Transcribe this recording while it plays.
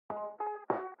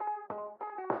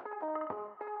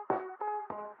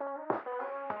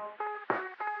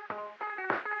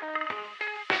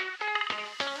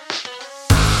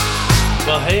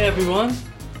Well, hey everyone.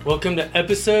 Welcome to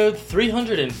episode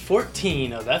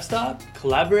 314 of F-Stop,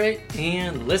 Collaborate,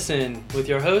 and Listen with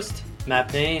your host, Matt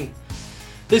Payne.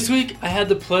 This week, I had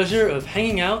the pleasure of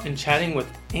hanging out and chatting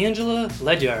with Angela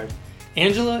Ledyard.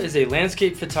 Angela is a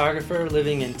landscape photographer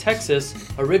living in Texas,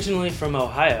 originally from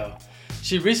Ohio.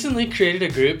 She recently created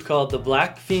a group called the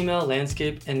Black Female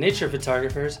Landscape and Nature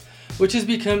Photographers, which has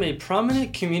become a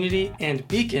prominent community and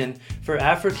beacon for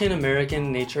African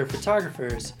American nature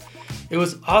photographers. It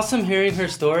was awesome hearing her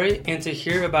story and to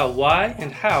hear about why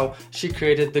and how she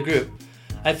created the group.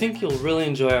 I think you'll really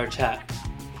enjoy our chat.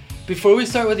 Before we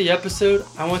start with the episode,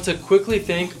 I want to quickly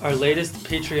thank our latest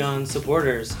Patreon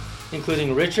supporters,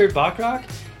 including Richard Bachrock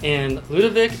and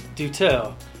Ludovic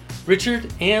Duteau.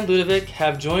 Richard and Ludovic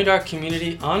have joined our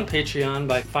community on Patreon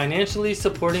by financially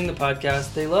supporting the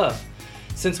podcast they love.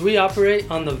 Since we operate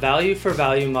on the value for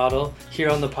value model here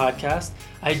on the podcast,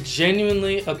 I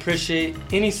genuinely appreciate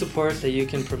any support that you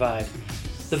can provide.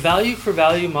 The value for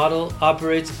value model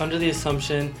operates under the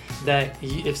assumption that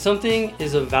if something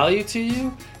is of value to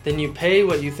you, then you pay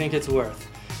what you think it's worth.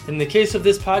 In the case of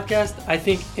this podcast, I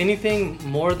think anything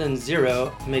more than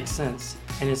zero makes sense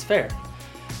and is fair.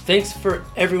 Thanks for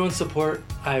everyone's support.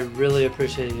 I really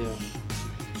appreciate you.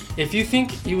 If you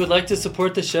think you would like to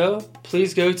support the show,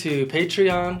 please go to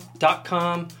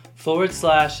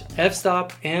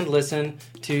patreon.com/fstop and listen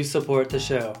to support the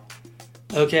show.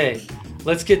 Okay,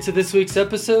 let's get to this week's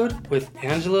episode with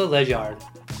Angela Ledyard.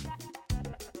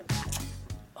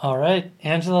 All right,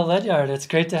 Angela Ledyard, it's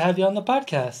great to have you on the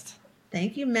podcast.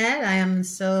 Thank you, Matt. I am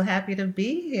so happy to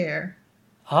be here.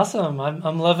 Awesome.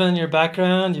 I'm loving your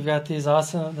background. You've got this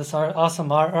awesome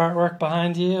artwork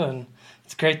behind you, and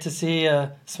it's great to see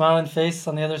a smiling face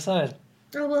on the other side.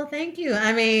 Oh, well, thank you.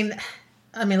 I mean,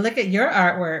 look at your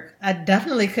artwork. I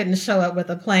definitely couldn't show up with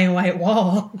a plain white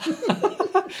wall.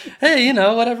 Hey,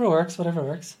 whatever works.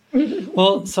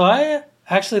 Well, so I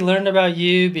actually learned about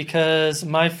you because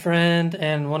my friend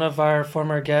and one of our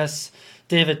former guests,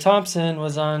 David Thompson,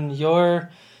 was on your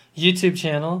YouTube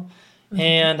channel.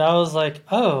 And I was like,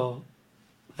 oh,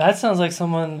 that sounds like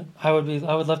someone I would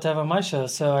love to have on my show.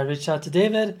 So I reached out to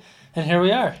David, and here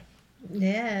we are.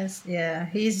 Yes, yeah,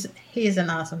 he's an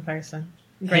awesome person.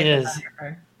 Great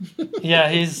photographer. Yeah,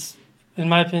 he's, in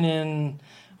my opinion,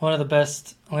 one of the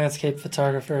best landscape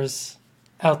photographers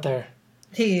out there.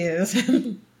 He is.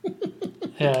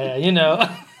 Yeah,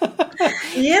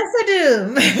 Yes, I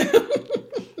do.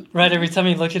 Right, every time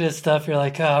you look at his stuff, you're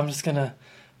like, oh, I'm just going to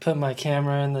put my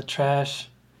camera in the trash.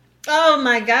 Oh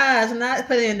my gosh, not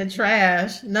put it in the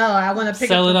trash. No, I want to pick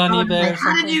sell up it on eBay. Like,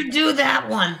 how did you do that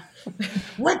one?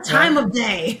 What time of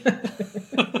day?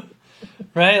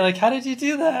 Right? Like, how did you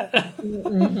do that?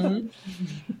 Mm-hmm.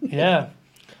 Yeah.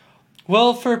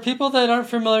 Well, for people that aren't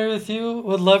familiar with you,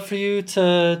 would love for you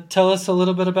to tell us a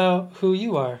little bit about who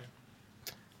you are.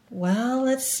 Well,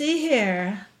 let's see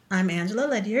here. I'm Angela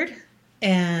Ledyard,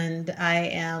 and I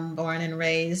am born and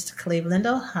raised Cleveland,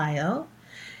 Ohio.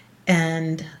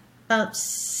 And about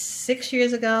 6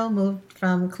 years ago, moved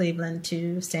from Cleveland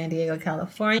to San Diego,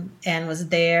 California, and was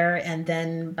there. And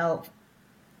then about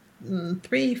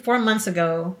 3-4 months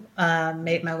ago,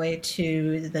 made my way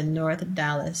to the North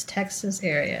Dallas, Texas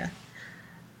area.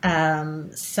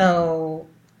 So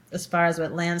as far as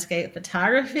with landscape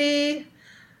photography,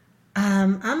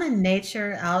 I'm a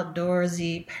nature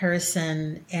outdoorsy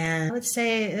person, and I would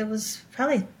say it was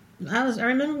probably, I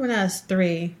remember when I was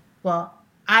 3. Well,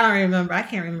 I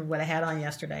can't remember what I had on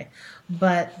yesterday,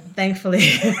 but thankfully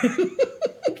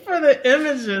for the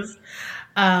images,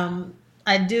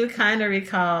 I do kind of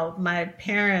recall my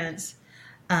parents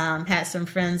had some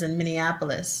friends in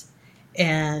Minneapolis,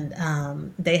 and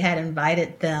they had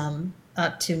invited them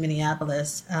up to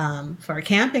Minneapolis for a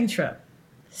camping trip.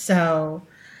 So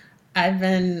I've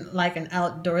been like an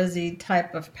outdoorsy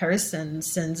type of person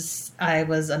since I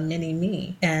was a mini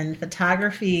me. And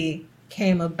photography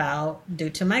came about due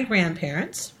to my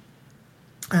grandparents.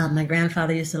 My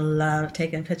grandfather used to love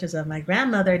taking pictures of my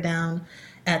grandmother down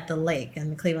at the lake.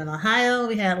 In Cleveland, Ohio,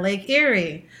 we had Lake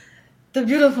Erie, the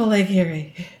beautiful Lake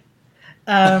Erie.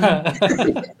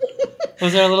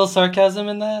 Was there a little sarcasm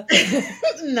in that?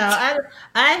 No,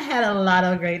 I had a lot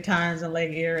of great times in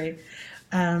Lake Erie.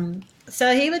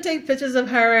 So he would take pictures of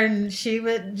her, and she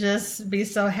would just be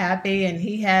so happy. And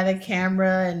he had a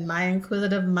camera, and my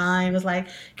inquisitive mind was like,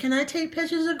 can I take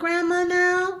pictures of Grandma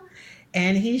now?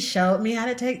 And he showed me how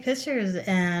to take pictures.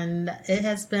 And it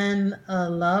has been a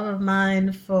love of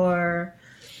mine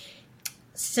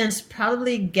since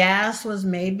probably gas was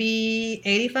maybe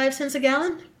 85 cents a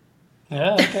gallon.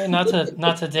 Yeah, okay. Not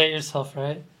to date yourself,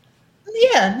 right?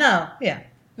 Yeah, no, yeah.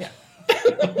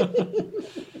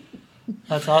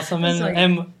 That's awesome. So,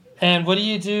 yeah. And what do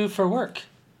you do for work?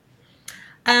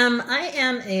 I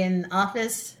am an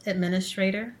office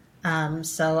administrator.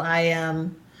 So I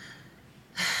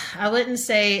wouldn't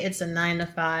say it's a 9 to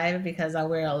 5 because I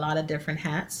wear a lot of different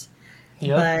hats,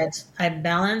 Yep. but I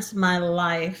balance my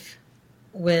life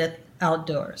with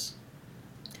outdoors.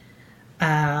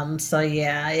 So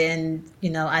yeah, and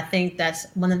I think that's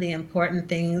one of the important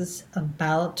things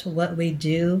about what we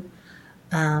do.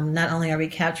 Not only are we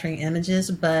capturing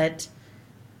images, but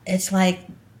it's like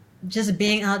just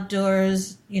being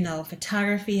outdoors,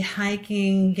 photography,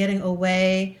 hiking, getting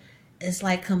away is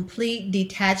like complete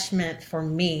detachment for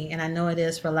me. And I know it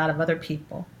is for a lot of other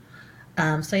people.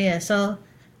 So yeah, so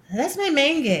that's my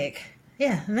main gig.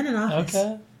 Yeah, I'm in an office.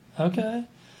 Okay. Okay.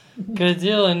 Good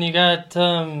deal. And you got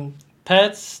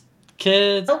pets,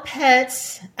 kids? No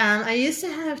pets. I used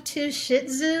to have two Shih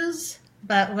Tzus,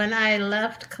 but when I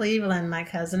left Cleveland, my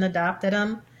cousin adopted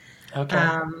them.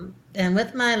 Okay. And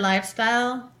with my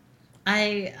lifestyle,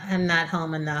 I am not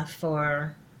home enough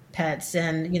for pets.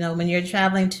 And, when you're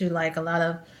traveling to like a lot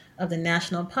of the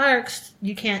national parks,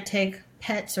 you can't take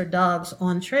pets or dogs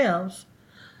on trails.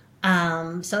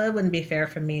 So it wouldn't be fair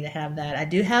for me to have that. I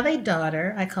do have a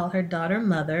daughter. I call her daughter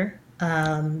mother,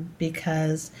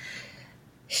 because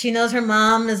she knows her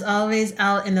mom is always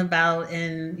out and about,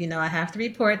 and I have to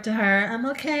report to her. I'm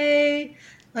okay.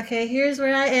 Okay, here's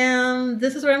where I am.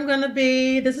 This is where I'm going to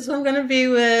be. This is who I'm going to be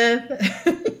with.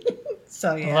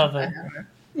 So I yeah, love I it. have her.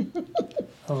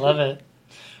 I love it.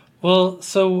 Well,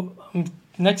 so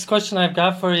next question I've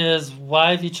got for you is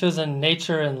why have you chosen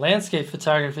nature and landscape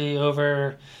photography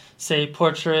over, say,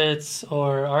 portraits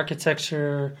or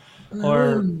architecture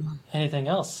or Ooh, anything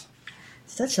else?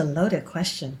 such a loaded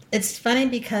question. It's funny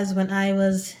because when I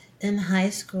was in high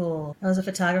school, I was a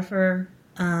photographer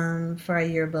for a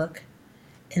yearbook.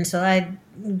 And so I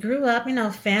grew up,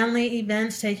 family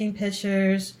events, taking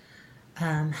pictures,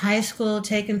 high school,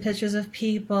 taking pictures of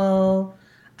people.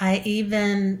 I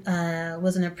even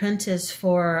was an apprentice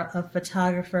for a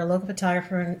photographer, a local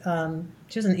photographer.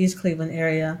 She was in the East Cleveland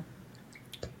area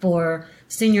for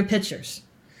senior pictures.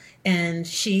 And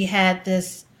she had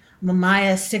this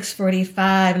Mamiya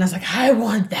 645, and I was like, I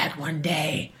want that one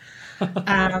day.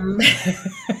 Um,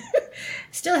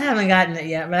 Still haven't gotten it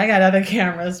yet, but I got other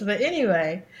cameras. But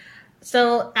anyway,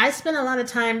 so I spent a lot of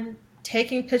time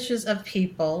taking pictures of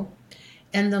people.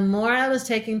 And the more I was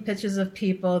taking pictures of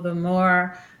people, the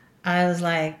more I was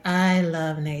like, I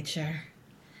love nature.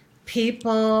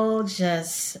 People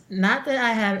just, not that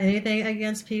I have anything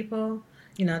against people,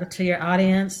 to your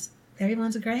audience,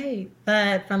 everyone's great.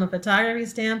 But from a photography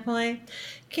standpoint,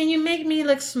 can you make me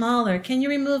look smaller? Can you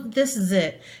remove this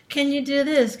zit? Can you do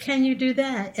this? Can you do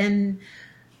that? And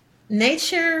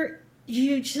nature,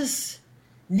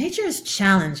 nature is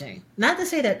challenging. Not to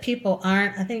say that people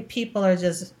aren't. I think people are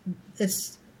just,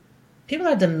 people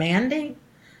are demanding.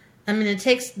 I mean, it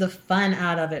takes the fun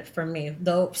out of it for me,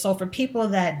 though. So for people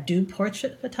that do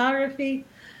portrait photography,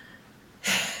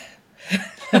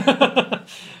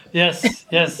 Yes,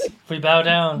 yes, we bow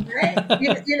down. right?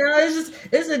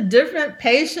 It's a different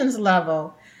patience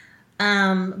level.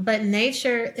 But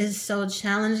nature is so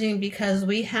challenging because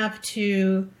we have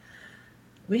to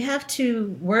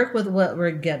work with what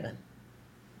we're given.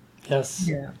 Yes.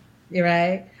 Yeah. You're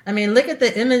right. I mean, look at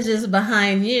the images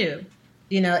behind you.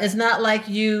 It's not like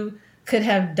you could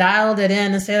have dialed it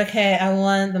in and said, okay, I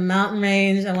want the mountain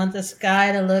range, I want the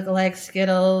sky to look like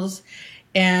Skittles,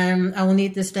 and I will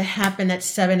need this to happen at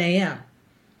 7 a.m.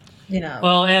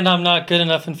 Well, and I'm not good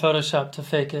enough in Photoshop to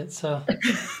fake it, so.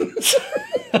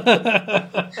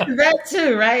 That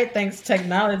too, right? Thanks to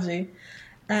technology.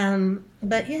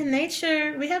 But yeah,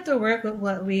 nature, we have to work with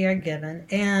what we are given.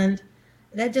 And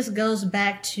that just goes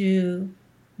back to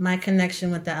my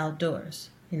connection with the outdoors.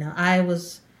 I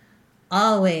was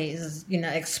always,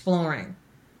 exploring,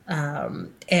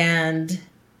 and,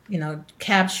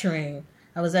 capturing.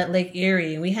 I was at Lake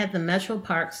Erie, and we had the metro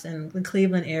parks in the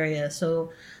Cleveland area.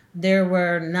 So there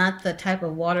were not the type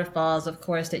of waterfalls, of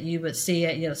course, that you would see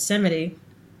at Yosemite,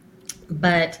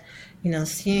 but,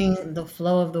 seeing the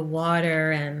flow of the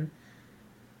water. And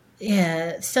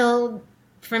yeah, so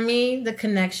for me, the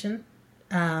connection.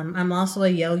 I'm also a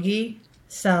yogi.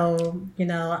 So,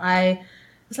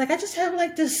 it's like I just have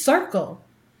like this circle,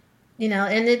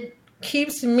 and it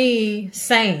keeps me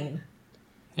sane.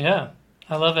 Yeah,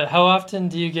 I love it. How often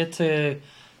do you get to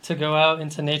go out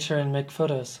into nature and make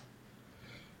photos?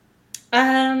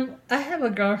 I have a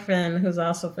girlfriend who's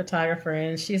also a photographer,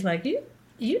 and she's like,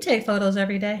 you take photos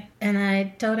every day. And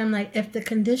I told him, like, if the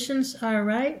conditions are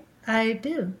right, I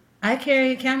do. I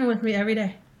carry a camera with me every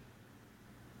day.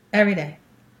 Every day.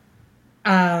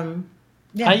 Um,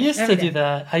 I Yeah, used to every do day.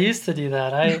 that.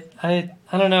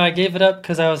 I don't know. I gave it up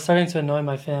because I was starting to annoy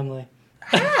my family.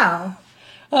 How?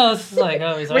 Oh, it's like,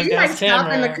 oh, he's Were always you got his like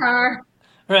stopping the camera. car?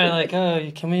 Right, like,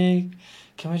 oh, can we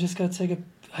just go take a,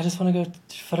 I just want to go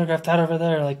photograph that over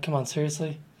there. Like, come on,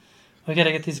 seriously? We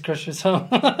gotta get these groceries home.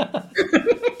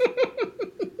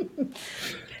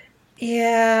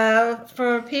 Yeah,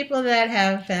 for people that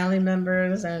have family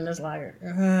members and it's like,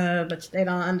 but they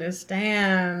don't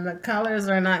understand. The colors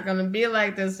are not going to be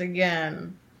like this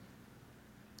again.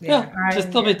 Yeah, Yeah, just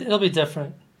yeah, it'll be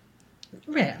different.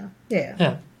 yeah, yeah,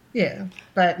 Yeah. yeah.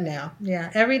 But no,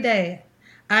 yeah, every day.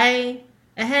 I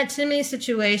I had too many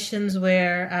situations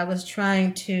where I was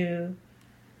trying to,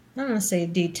 I don't want to say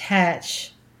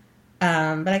detach,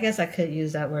 but I guess I could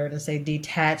use that word and say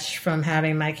detach from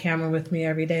having my camera with me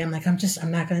every day. I'm like, I'm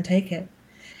not going to take it.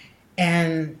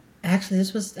 And actually,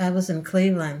 I was in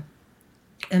Cleveland,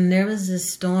 and there was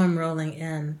this storm rolling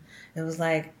in. It was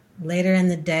like later in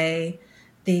the day,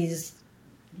 these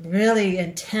really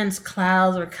intense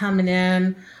clouds were coming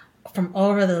in from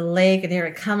over the lake, and they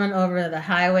were coming over the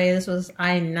highway. This was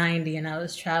I-90, and I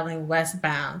was traveling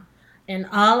westbound. And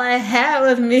all I had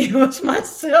with me was my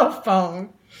cell phone.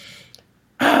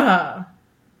 I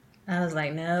was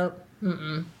like, nope,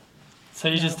 mm-mm, So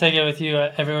you just no. take it with you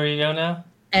everywhere you go now?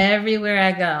 Everywhere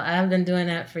I go, I've been doing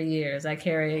that for years. I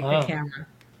carry a Oh, camera.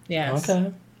 Yes,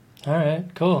 okay. All right,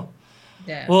 cool.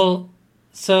 yes. Well,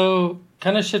 so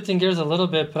kind of shifting gears a little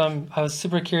bit, but I was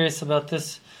super curious about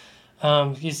this.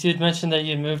 You'd mentioned that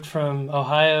you moved from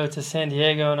Ohio to San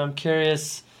Diego, and I'm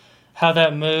curious how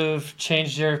that move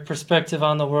changed your perspective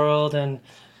on the world and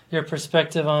your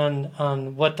perspective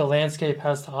on what the landscape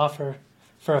has to offer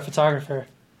for a photographer.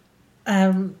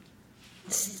 Um,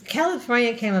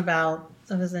 California came about,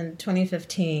 it was in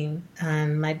 2015,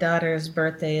 and my daughter's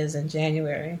birthday is in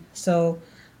January. So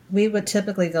we would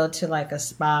typically go to like a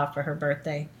spa for her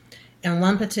birthday. And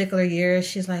one particular year,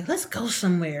 she's like, let's go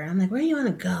somewhere. I'm like, where do you want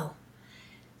to go?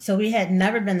 So we had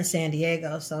never been to San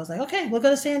Diego. So I was like, okay, we'll go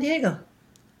to San Diego.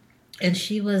 And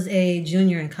she was a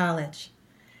junior in college.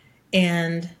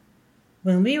 And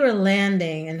when we were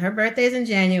landing, and her birthday's in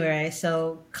January,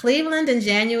 so Cleveland in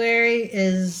January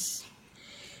is,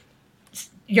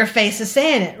 your face is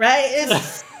saying it, right?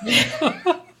 It's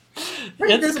put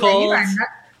it It's this way, you cold. are not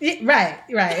right,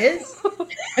 right. It's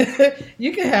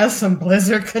you can have some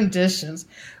blizzard conditions.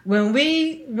 When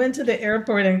we went to the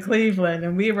airport in Cleveland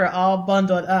and we were all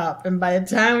bundled up, and by the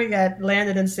time we got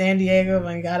landed in San Diego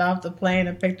and got off the plane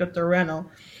and picked up the rental,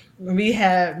 we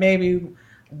had maybe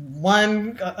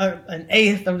an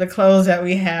eighth of the clothes that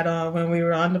we had on when we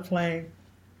were on the plane.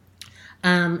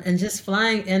 And just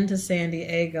flying into San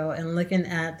Diego and looking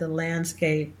at the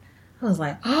landscape, I was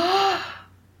like, oh.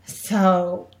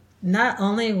 So not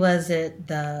only was it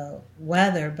the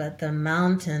weather, but the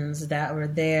mountains that were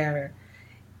there.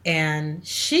 And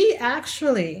she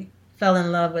actually fell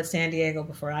in love with San Diego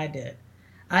before I did.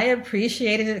 I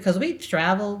appreciated it because we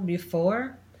traveled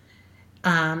before,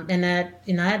 and that,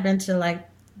 I had been to like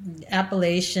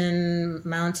Appalachian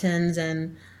mountains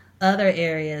and other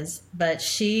areas, but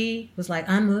she was like,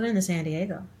 I'm moving to San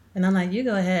Diego. And I'm like, you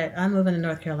go ahead. I'm moving to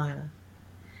North Carolina.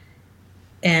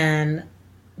 And,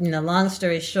 long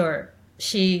story short,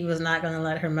 she was not going to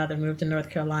let her mother move to North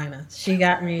Carolina. She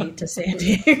got me to San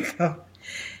Diego.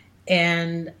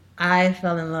 And I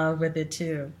fell in love with it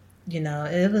too.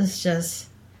 It was just,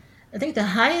 I think the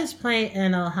highest point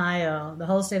in Ohio, the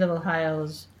whole state of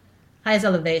Ohio's highest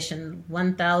elevation,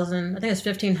 1,000, I think it's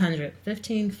 1,500,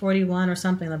 1,541 or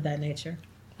something of that nature.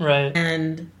 Right.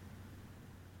 And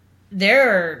there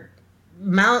are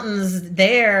mountains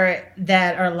there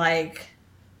that are like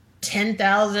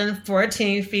 10,000,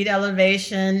 14 feet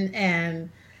elevation. And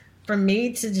for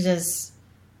me to just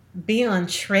be on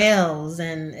trails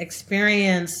and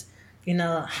experience,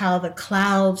 how the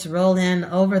clouds roll in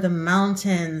over the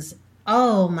mountains.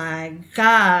 Oh my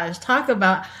gosh. Talk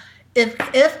about, if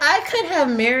I could have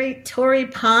married Torrey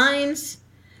Pines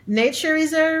Nature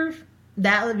Reserve,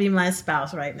 that would be my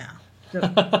spouse right now.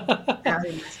 That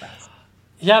would be my spouse.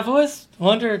 Yeah, I've always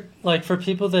wondered, like, for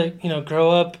people that,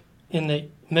 grow up in the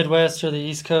Midwest or the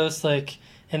East Coast, like,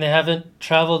 and they haven't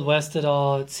traveled west at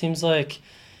all, it seems like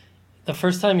the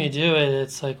first time you do it,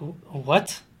 it's like,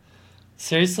 what?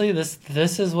 Seriously?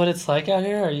 This is what it's like out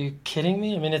here? Are you kidding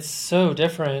me? I mean, it's so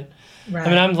different. I mean,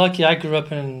 Right. I'm lucky I grew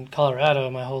up in Colorado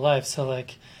my whole life, so,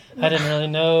 like, I didn't really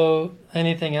know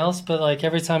anything else, but, like,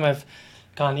 every time I've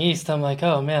gone east, I'm like,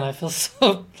 oh man, I feel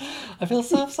so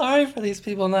sorry for these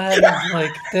people not having,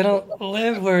 like, they don't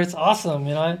live where it's awesome,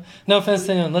 no offense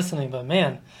to anyone listening, but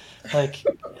man, like,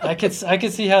 I could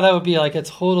see how that would be like a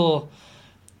total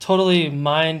totally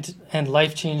mind and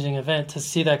life-changing event to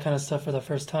see that kind of stuff for the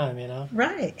first time, you know?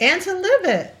 Right. And to live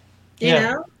it, you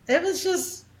Yeah. know, it was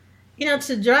just,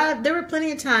 to drive. There were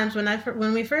plenty of times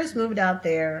when we first moved out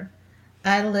there,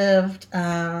 I lived,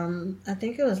 I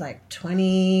think it was like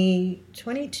 20,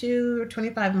 22 or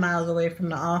 25 miles away from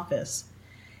the office.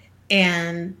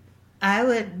 And I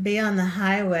would be on the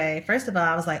highway. First of all,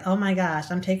 I was like, oh my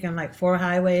gosh, I'm taking like 4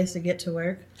 highways to get to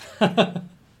work. I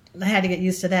had to get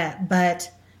used to that.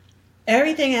 But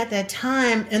everything at that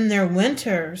time in their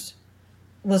winters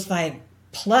was like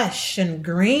plush and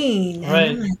green. And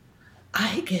Right. I'm like,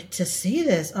 I get to see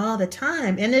this all the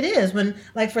time. And it is when,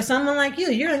 like, for someone like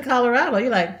you're in Colorado, you're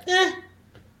like,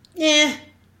 yeah.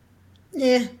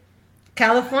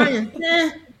 California,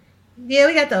 yeah,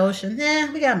 we got the ocean. Yeah,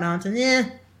 we got mountains. Yeah.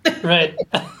 Right.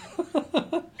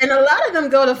 And a lot of them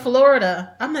go to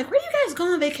Florida. I'm like, where do you guys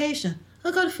go on vacation?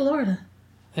 I'll go to Florida.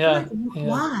 I'm Yeah. like, Yeah.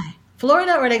 why?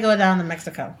 Florida, or they go down to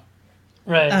Mexico?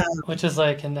 Right. Which is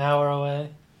like an hour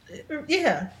away.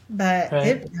 Yeah, but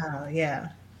Right. yeah.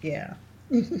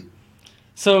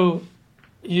 So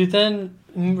you then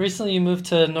recently you moved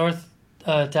to North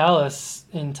Dallas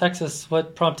in Texas.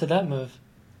 What prompted that move?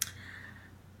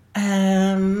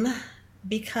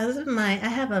 Because of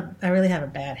I really have a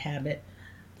bad habit.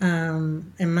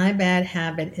 And my bad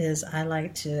habit is I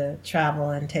like to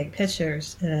travel and take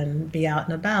pictures and be out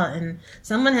and about, and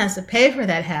someone has to pay for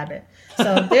that habit.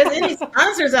 So if there's any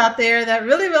sponsors out there that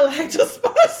really would like to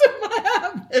sponsor my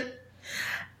habit.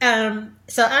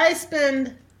 So I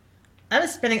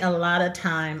was spending a lot of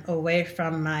time away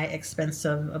from my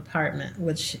expensive apartment,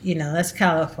 which, that's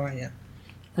California.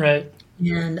 Right.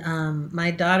 And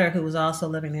my daughter, who was also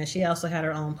living there, she also had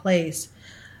her own place.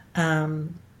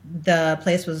 The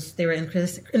place they were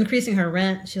increasing her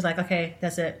rent. She's like, okay,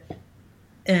 that's it.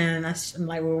 And I'm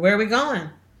like, well, where are we going?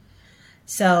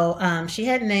 So she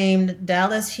had named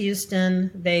Dallas,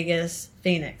 Houston, Vegas,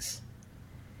 Phoenix.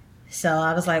 So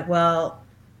I was like, well,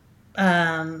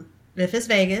 if it's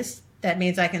Vegas, that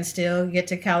means I can still get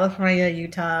to California,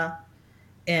 Utah,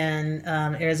 and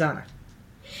Arizona.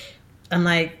 I'm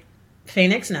like,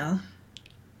 Phoenix, no.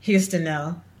 Houston,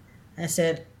 no. I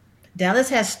said, Dallas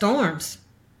has storms.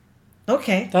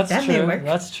 Okay, That's that true. may work.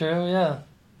 That's true. Yeah.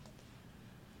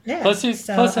 Yeah. Plus,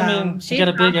 I mean, you got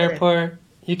a big prompted it. airport.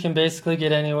 You can basically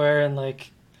get anywhere in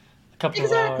like a couple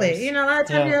of hours. Exactly. A lot of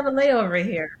times you have a layover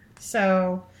here.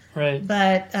 So, Right.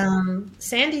 but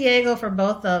San Diego for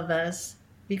both of us,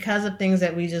 because of things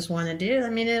that we just want to do. I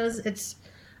mean,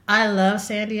 I love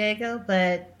San Diego,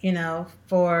 but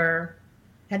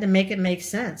had to make it make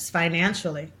sense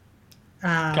financially.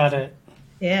 Got it.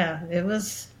 Yeah, it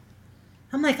was.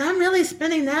 I'm like, I'm really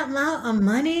spending that amount of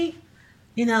money,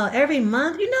 every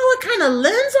month. You know what kind of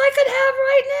lens I could have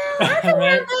right now? I could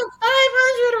wear Right. like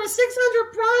 500 or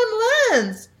 600 prime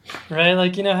lens. Right.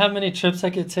 Like, how many trips I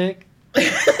could take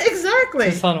Exactly.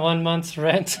 just on 1 month's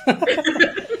rent.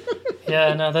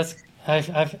 Yeah. No, I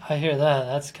hear that.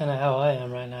 That's kind of how I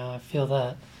am right now. I feel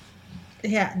that.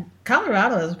 Yeah,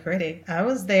 Colorado is pretty. I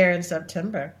was there in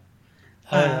September.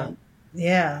 Oh, yeah.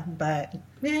 Yeah, but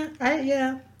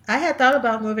I had thought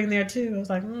about moving there too. I was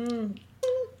like,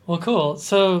 Well, cool.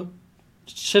 So,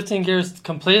 shifting gears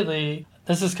completely,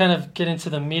 this is kind of getting to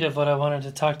the meat of what I wanted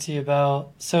to talk to you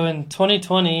about. So, in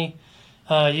 2020,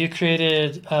 you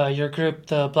created your group,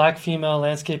 the Black Female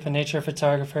Landscape and Nature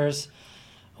Photographers.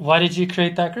 Why did you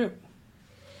create that group?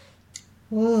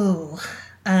 ooh,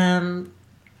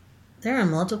 there are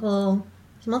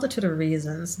multitude of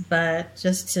reasons, but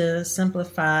just to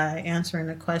simplify answering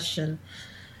the question,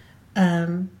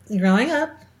 growing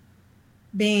up,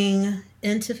 being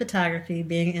into photography,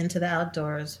 being into the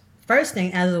outdoors, first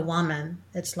thing as a woman,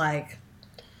 it's like,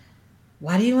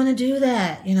 why do you want to do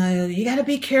that? You got to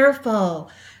be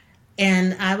careful.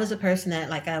 And I was a person that,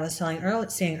 like I was saying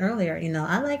earlier,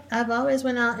 I've always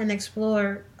went out and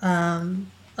explored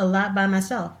a lot by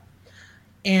myself.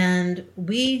 And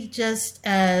we just,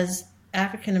 as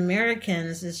African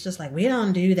Americans, it's just like, we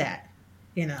don't do that.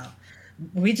 We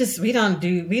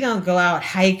don't go out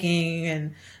hiking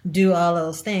and do all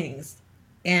those things.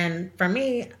 And for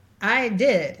me, I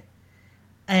did.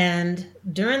 And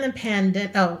during the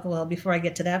pandemic, before I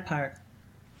get to that part.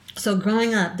 So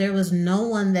growing up, there was no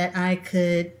one that I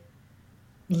could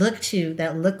look to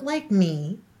that looked like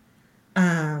me.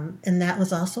 And that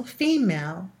was also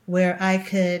female, where I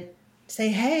could say,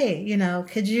 hey,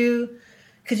 could you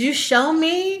show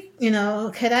me,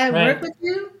 could I Right. work with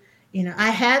you? I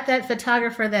had that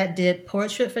photographer that did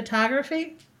portrait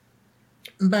photography,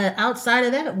 but outside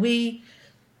of that,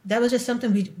 that was just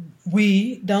something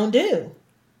we don't do.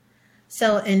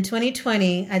 So in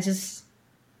 2020,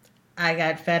 I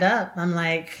got fed up. I'm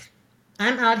like,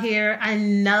 I'm out here. I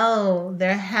know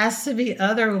there has to be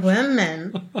other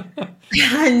women.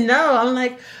 I know. I'm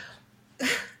like,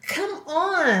 come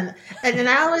on. And then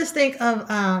I always think of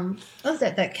what was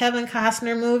that Kevin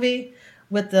Costner movie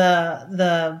with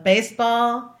the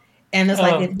baseball, and it's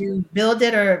like Oh, if you build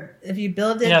it,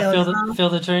 yeah, they'll come. feel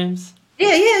the dreams.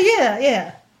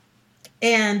 Yeah.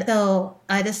 And so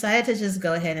I decided to just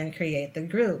go ahead and create the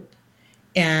group.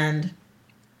 And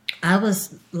I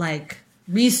was like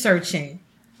researching.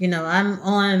 I'm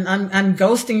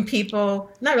ghosting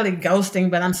people, not really ghosting,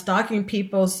 but I'm stalking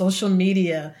people's social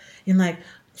media and like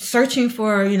searching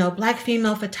for, black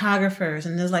female photographers,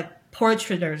 and there's like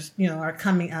portraiters, are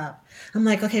coming up. I'm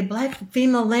like, okay, black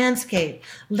female landscape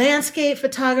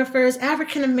photographers,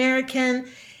 African American,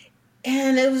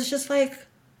 and it was just like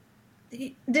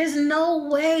there's no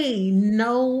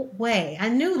way. I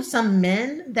knew some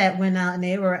men that went out and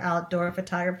they were outdoor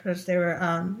photographers. They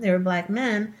were black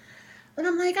men, but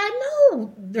I'm like, I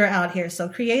know they're out here. So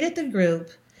created the group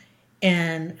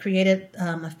and created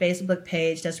a Facebook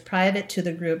page that's private to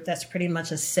the group. That's pretty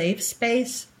much a safe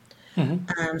space,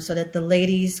 so that the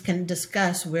ladies can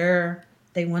discuss where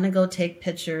they want to go take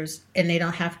pictures and they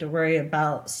don't have to worry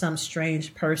about some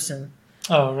strange person.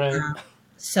 Oh, right.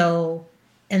 So,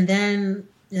 and then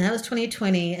that was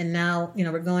 2020, and now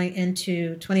we're going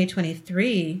into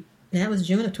 2023. And that was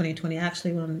June of 2020,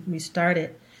 actually, when we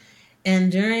started.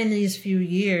 And during these few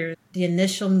years, the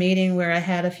initial meeting where I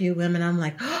had a few women, I'm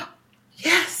like, oh,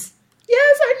 yes,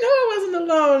 I know I wasn't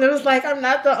alone. It was like I'm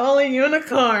not the only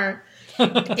unicorn.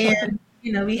 And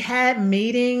we had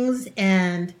meetings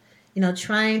and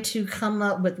trying to come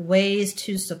up with ways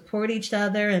to support each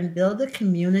other and build a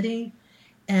community.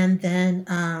 And then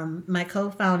my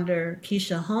co-founder,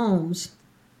 Keisha Holmes,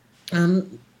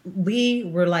 we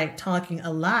were like talking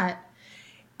a lot,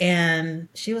 and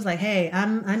she was like, "Hey,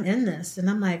 I'm in this," and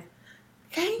I'm like,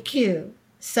 "Thank you."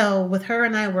 So with her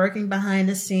and I working behind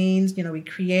the scenes, we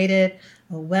created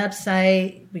a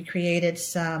website, we created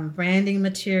some branding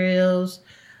materials,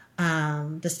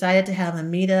 decided to have a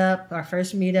meetup, our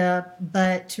first meetup,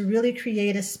 but to really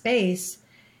create a space.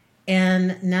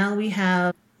 And now we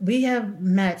have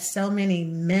met so many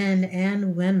men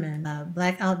and women,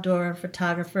 black outdoor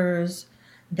photographers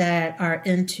that are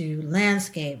into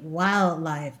landscape,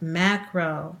 wildlife,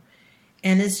 macro.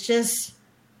 And it's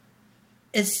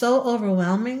so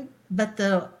overwhelming. But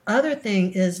the other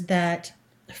thing is that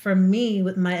for me,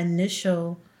 with my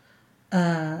initial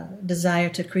desire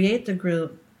to create the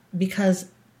group,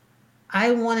 because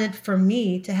I wanted for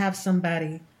me to have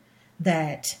somebody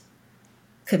that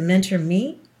could mentor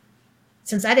me.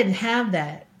 Since I didn't have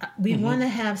that, we want to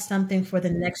have something for the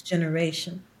next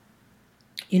generation.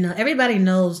 Everybody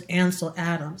knows Ansel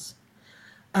Adams.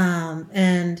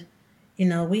 And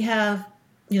we have,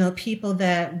 people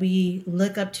that we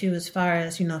look up to as far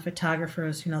as,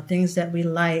 photographers, things that we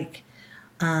like,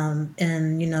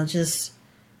 and, just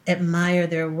admire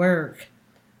their work.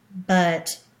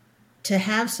 But to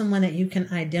have someone that you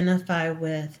can identify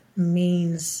with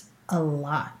means a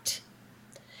lot.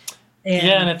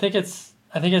 And I think it's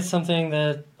something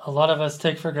that a lot of us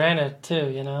take for granted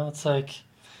too. It's like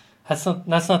that's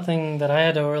nothing that I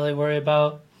had to really worry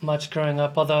about much growing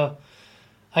up. Although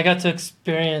I got to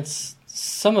experience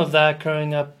some of that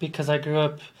growing up because I grew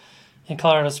up in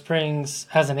Colorado Springs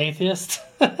as an atheist.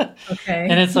 Okay.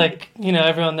 And it's like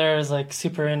everyone there is like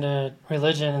super into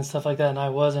religion and stuff like that, and I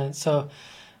wasn't. So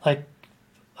like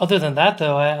other than that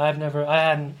though, I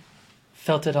hadn't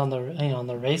felt it on the on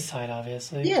the race side,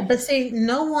 obviously. Yeah, but see,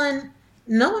 no one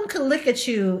could look at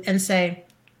you and say,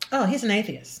 "Oh, he's an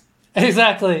atheist."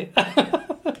 Exactly.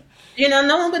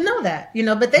 No one would know that.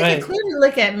 But they Right. could clearly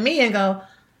look at me and go,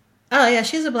 "Oh, yeah,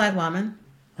 she's a black woman."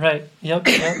 Right. Yep.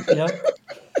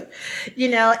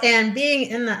 And being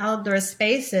in the outdoor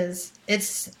spaces,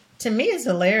 to me, it's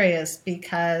hilarious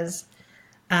because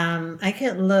I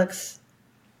get looks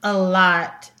a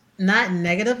lot. Not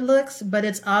negative looks, but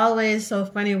it's always so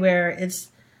funny where it's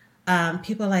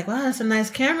people are like, wow, that's a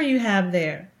nice camera you have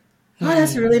there. Oh,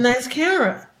 that's a really nice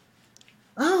camera.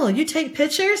 Oh, you take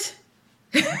pictures?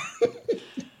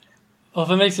 Well,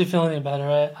 if it makes you feel any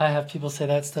better, I have people say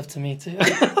that stuff to me too.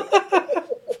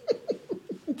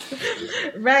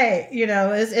 Right.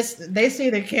 It's they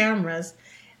see the cameras,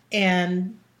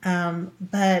 and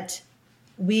but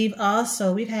we've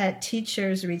had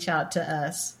teachers reach out to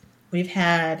us. We've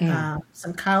had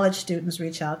some college students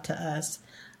reach out to us.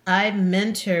 I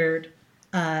mentored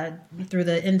through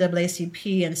the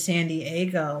NAACP in San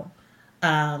Diego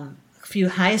a few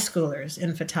high schoolers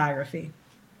in photography.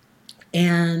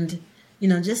 And,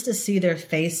 just to see their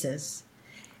faces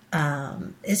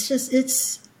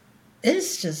It's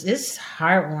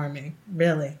heartwarming,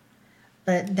 really.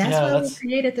 But that's Yeah, why we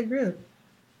created the group.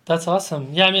 that's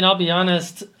awesome. Yeah, I mean, I'll be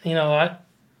honest, I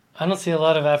don't see a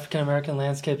lot of African American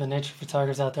landscape and nature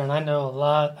photographers out there, and I know a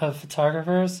lot of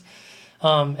photographers.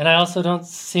 And I also don't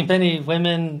see many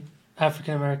women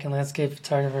African American landscape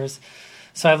photographers.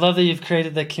 So I love that you've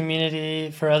created the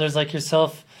community for others like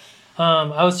yourself.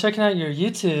 I was checking out your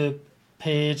YouTube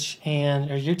page and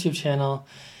your YouTube channel,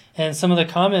 and some of the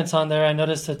comments on there, I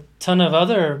noticed a ton of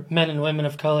other men and women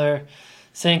of color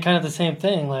saying kind of the same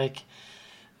thing, like,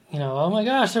 oh my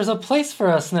gosh, there's a place for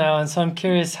us now. And so I'm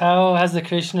curious, how has the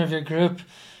creation of your group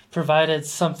provided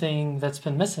something that's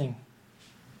been missing?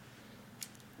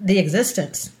 The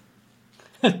existence.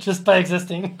 Just by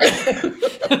existing.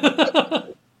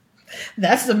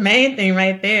 That's the main thing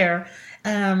right there.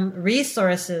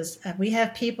 Resources. We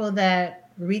have people that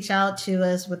reach out to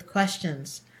us with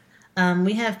questions.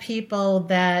 We have people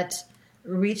that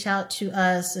reach out to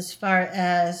us as far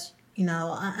as,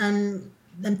 I'm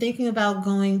thinking about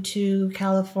going to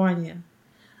California.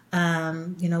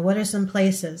 What are some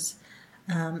places?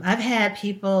 I've had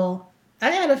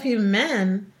a few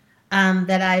men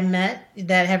that I met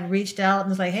that have reached out and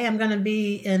was like, hey, I'm going to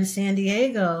be in San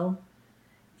Diego,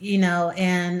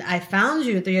 and I found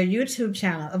you through your YouTube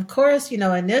channel. Of course,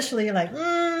 initially like, who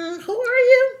are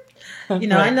you?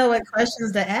 Right. I know what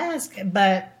questions to ask,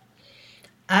 but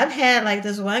I've had like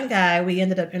this one guy we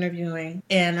ended up interviewing,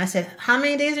 and I said, how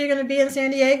many days are you going to be in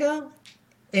San Diego?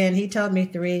 And he told me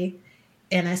 3.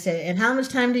 And I said, and how much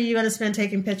time do you want to spend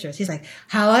taking pictures? He's like,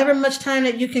 however much time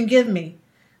that you can give me.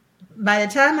 By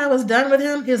the time I was done with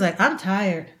him, he was like, I'm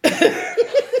tired.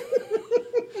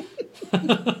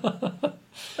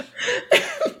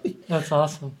 That's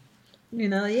awesome.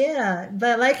 Yeah.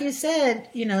 But like you said,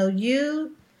 you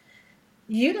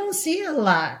don't see a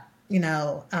lot,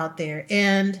 out there.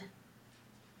 And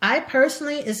I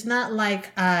personally, it's not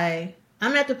like I'm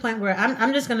at the point where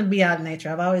I'm just going to be out in nature.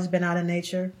 I've always been out in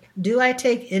nature. Do I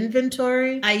take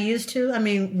inventory? I used to. I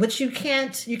mean, which you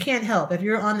can't help. If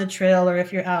you're on the trail or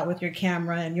if you're out with your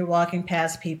camera and you're walking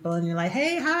past people and you're like,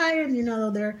 hey, hi, and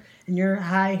they're and you're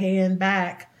hi, hey, and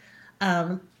back.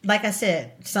 Like I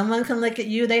said, someone can look at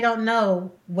you. They don't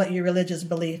know what your religious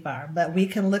beliefs are, but we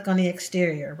can look on the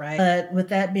exterior, right? But with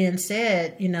that being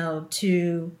said,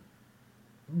 to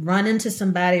run into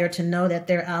somebody or to know that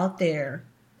they're out there,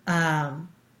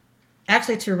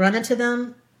 actually to run into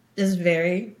them is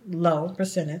very low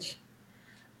percentage.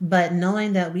 But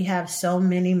knowing that we have so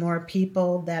many more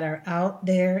people that are out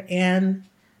there and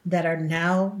that are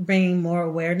now bringing more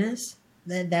awareness,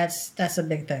 that's a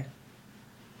big thing.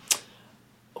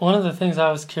 One of the things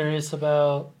I was curious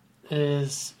about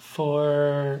is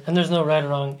and there's no right or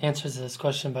wrong answers to this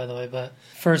question, by the way, but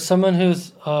for someone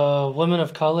who's a woman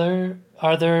of color,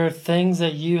 are there things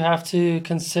that you have to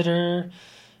consider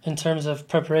in terms of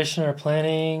preparation or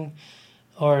planning,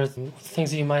 or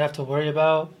things that you might have to worry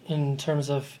about in terms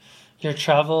of your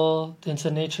travel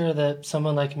into nature that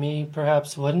someone like me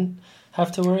perhaps wouldn't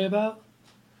have to worry about?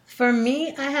 For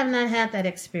me, I have not had that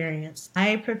experience.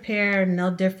 I prepare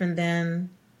no different than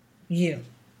you.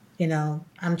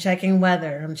 I'm checking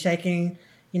weather. I'm checking,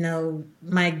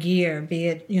 my gear, be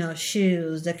it,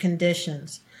 shoes, the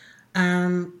conditions.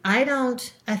 I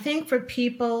think for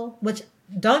people, which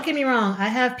don't get me wrong, I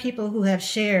have people who have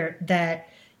shared that,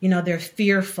 they're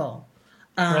fearful.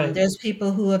 Right. There's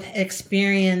people who have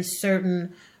experienced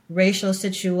certain racial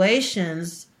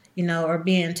situations, or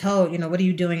being told, what are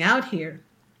you doing out here?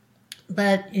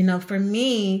 But, for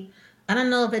me, I don't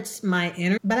know if it's my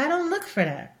inner, but I don't look for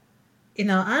that.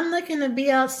 I'm looking to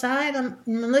be outside. I'm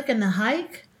looking to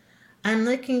hike. I'm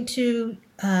looking to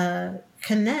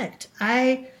connect.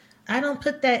 I don't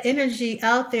put that energy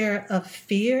out there of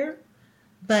fear.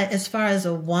 But as far as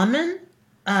a woman,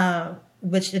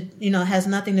 which, has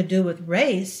nothing to do with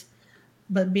race,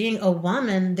 but being a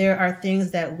woman, there are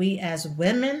things that we as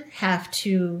women have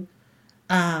to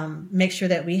make sure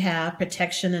that we have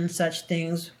protection and such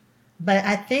things. But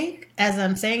I think, as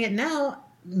I'm saying it now,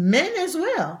 men as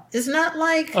well. It's not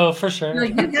like, oh, for sure,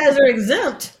 you guys are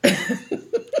exempt.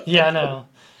 Yeah, I know.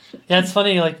 Yeah, it's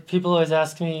funny. Like, people always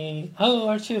ask me, "Oh,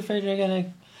 aren't you afraid you're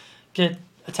gonna get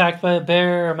attacked by a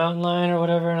bear or a mountain lion or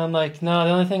whatever?" And I'm like, "No,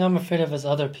 the only thing I'm afraid of is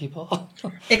other people."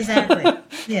 Exactly.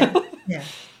 Yeah.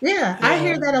 I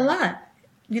hear that a lot.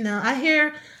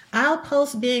 I'll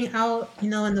post being out, in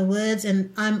the woods,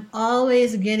 and I'm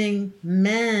always getting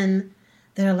men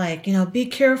that are like, be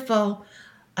careful.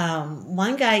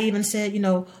 One guy even said,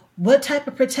 what type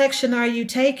of protection are you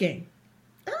taking?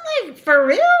 I'm like, for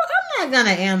real? I'm not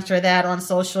going to answer that on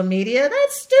social media.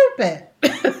 That's stupid.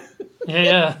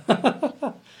 Yeah,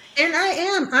 yeah. And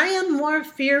I am more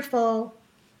fearful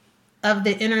of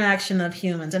the interaction of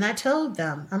humans. And I told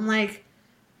them, I'm like,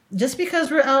 just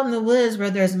because we're out in the woods where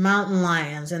there's mountain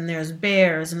lions and there's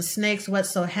bears and snakes, what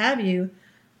so have you,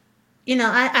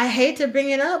 I hate to bring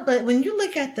it up, but when you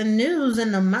look at the news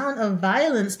and the amount of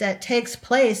violence that takes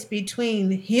place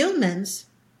between humans,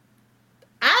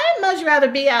 I'd much rather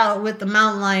be out with the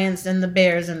mountain lions than the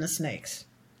bears and the snakes.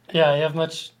 Yeah, you have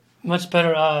much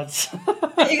better odds.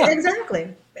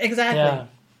 Exactly. Exactly. Yeah.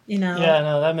 You know. Yeah,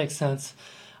 no, that makes sense.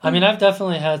 I mean, I've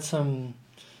definitely had some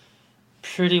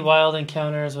pretty wild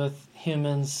encounters with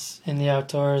humans in the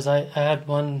outdoors. I had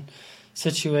one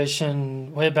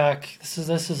situation way back. This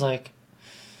is like,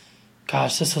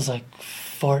 gosh, this was like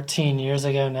 14 years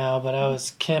ago now, but I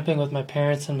was camping with my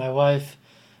parents and my wife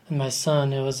and my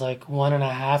son. It was like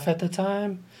 1.5 at the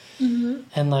time. Hmm.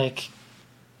 And like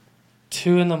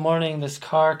 2 in the morning, this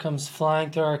car comes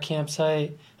flying through our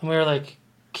campsite, and we were like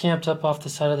camped up off the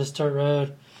side of this dirt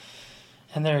road.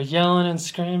 And they're yelling and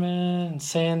screaming and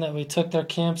saying that we took their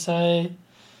campsite,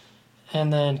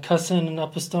 and then cussing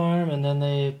up a storm. And then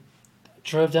they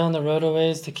drove down the road a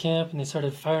ways to camp, and they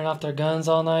started firing off their guns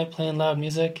all night, playing loud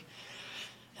music.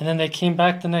 And then they came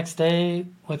back the next day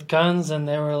with guns, and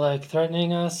they were like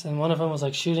threatening us. And one of them was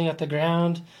like shooting at the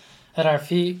ground at our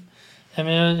feet. I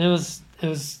mean, it was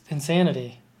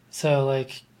insanity. So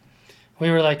like we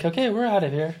were like, okay, we're out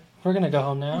of here. We're gonna go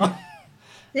home now.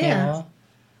 You Yeah. know,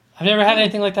 I've never had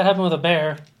anything like that happen with a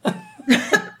bear.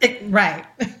 Right.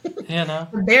 You know,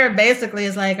 The bear basically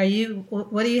is like,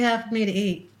 what do you have for me to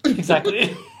eat?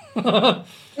 exactly. Yeah,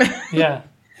 yeah.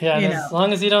 And You as know.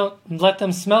 long as you don't let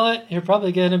them smell it, you're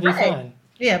probably gonna be Right. fine.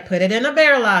 Yeah, put it in a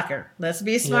bear locker. Let's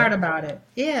be smart Yep, about it.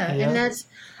 Yeah, and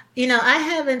yep. I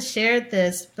haven't shared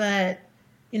this, but,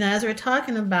 as we're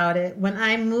talking about it, when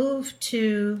I moved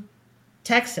to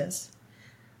Texas,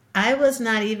 I was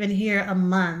not even here a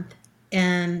month.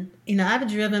 And, I've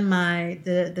driven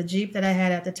the Jeep that I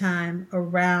had at the time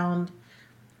around,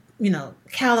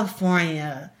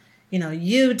 California,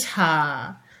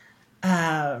 Utah,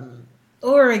 um,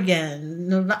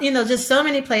 Oregon, just so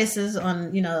many places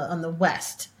on the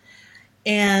West.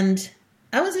 And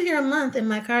I wasn't here a month and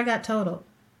my car got totaled.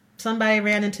 Somebody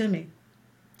ran into me.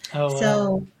 Oh well.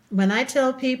 So when I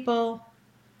tell people,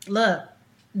 look,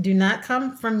 do not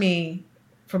come for me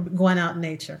for going out in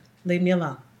nature. Leave me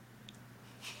alone.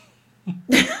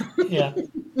 Yeah,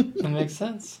 that makes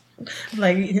sense.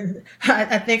 Like,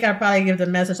 I think I probably give the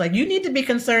message like, you need to be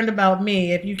concerned about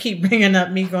me if you keep bringing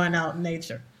up me going out in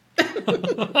nature.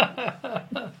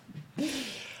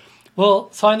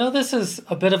 Well, so I know this is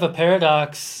a bit of a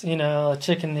paradox, a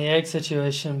chicken and the egg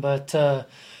situation, but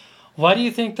why do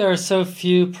you think there are so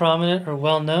few prominent or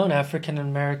well-known African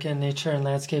American nature and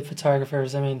landscape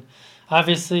photographers? I mean,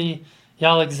 obviously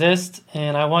y'all exist,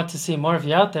 and I want to see more of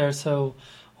you out there. So,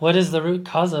 what is the root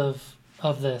cause of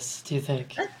this, do you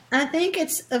think? I think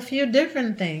it's a few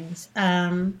different things.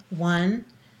 One,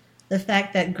 the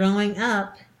fact that growing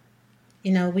up,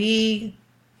 we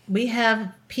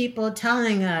have people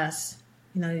telling us,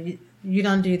 you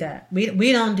don't do that.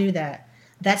 We don't do that.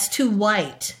 That's too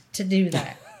white to do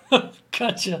that.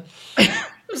 Gotcha. I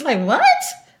was like, what?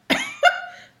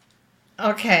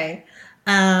 Okay.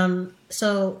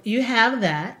 So you have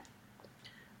that.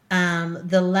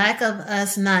 The lack of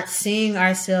us not seeing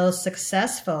ourselves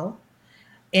successful.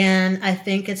 And I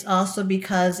think it's also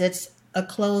because it's a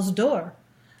closed door.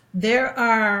 There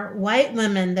are white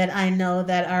women that I know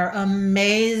that are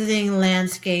amazing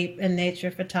landscape and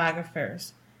nature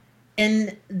photographers.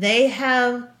 And they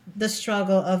have the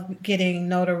struggle of getting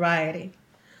notoriety.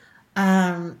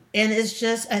 And it's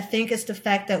just, I think it's the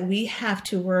fact that we have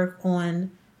to work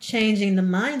on changing the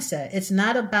mindset. It's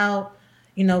not about,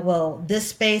 well, this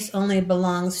space only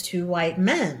belongs to white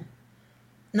men.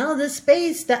 No, this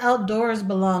space, the outdoors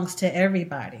belongs to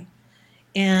everybody.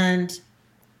 And,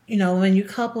 when you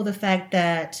couple the fact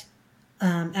that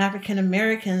African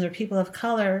Americans or people of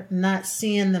color not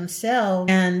seeing themselves,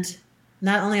 and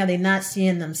not only are they not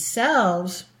seeing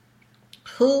themselves,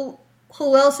 who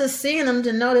else is seeing them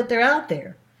to know that they're out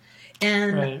there?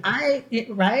 And Right.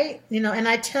 right, and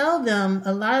I tell them,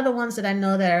 a lot of the ones that I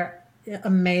know that are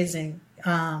amazing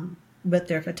with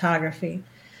their photography,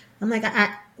 I'm like,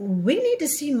 we need to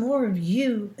see more of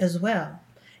you as well.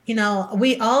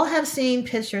 We all have seen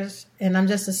pictures, and I'm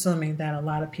just assuming that a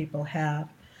lot of people have.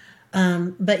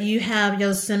 But you have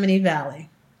Yosemite Valley,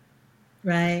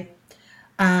 right?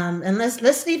 And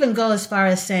let's even go as far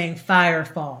as saying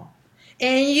Firefall.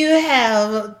 And you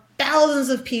have thousands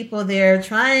of people there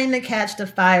trying to catch the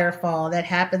firefall that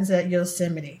happens at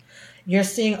Yosemite. You're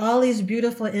seeing all these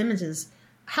beautiful images.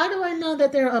 how do I know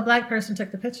that a black person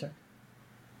took the picture?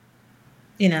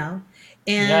 You know,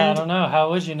 Yeah, I and don't know. How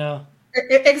would you know?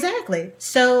 exactly.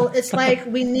 So it's like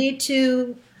we need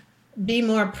to be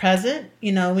more present.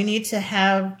 We need to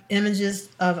have images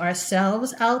of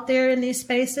ourselves out there in these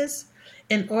spaces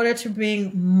in order to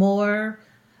bring more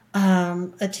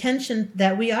attention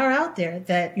that we are out there,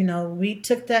 that, we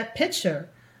took that picture.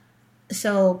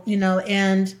 So,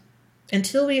 and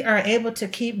until we are able to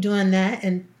keep doing that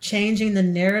and changing the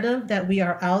narrative that we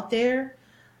are out there,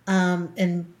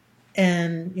 and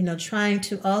trying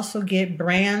to also get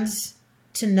brands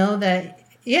to know that,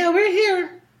 yeah, we're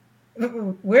here.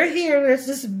 There's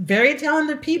just very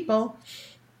talented people.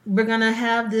 We're going to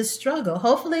have this struggle.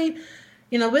 Hopefully,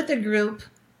 with the group,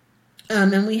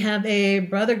 and we have a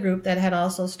brother group that had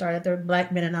also started their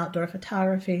Black Men in Outdoor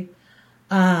Photography.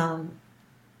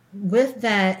 With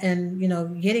that, and,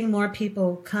 getting more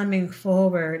people coming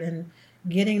forward and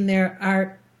getting their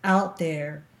art out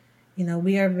there,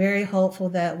 we are very hopeful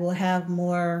that we'll have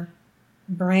more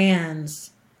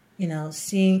brands,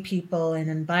 seeing people and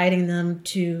inviting them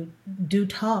to do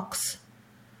talks,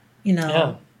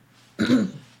 Yeah.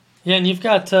 Yeah, and you've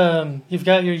got your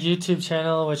YouTube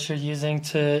channel, which you're using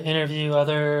to interview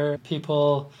other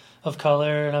people of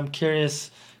color, and I'm curious,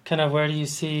 kind of where do you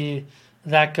see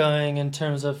that going in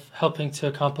terms of helping to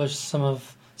accomplish some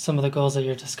of the goals that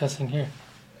you're discussing here?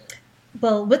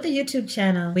 Well, with the YouTube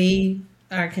channel, we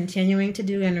are continuing to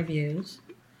do interviews.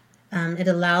 It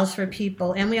allows for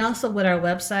people, and we also, with our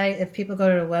website, if people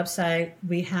go to the website,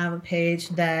 we have a page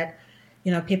that,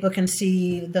 people can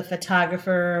see the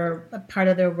photographer, a part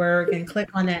of their work, and click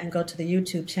on that and go to the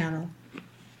YouTube channel.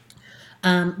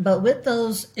 But with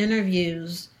those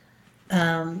interviews,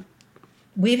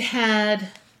 we've had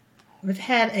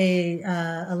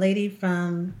a lady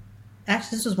from,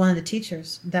 actually this was one of the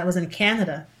teachers that was in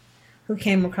Canada, who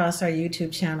came across our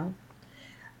YouTube channel.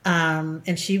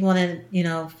 And she wanted,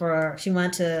 she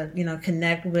wanted to,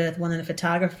 connect with one of the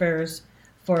photographers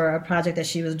for a project that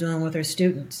she was doing with her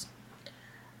students.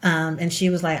 And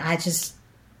she was like, I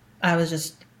was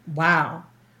just, wow.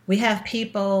 We have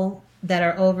people that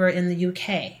are over in the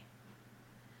UK.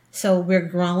 So we're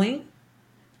growing.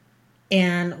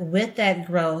 And with that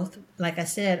growth, like I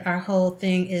said, our whole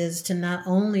thing is to not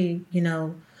only,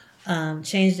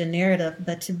 change the narrative,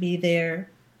 but to be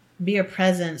there, be a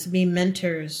presence, be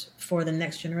mentors for the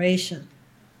next generation.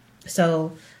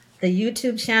 So the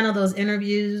YouTube channel, those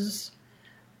interviews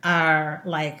are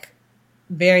like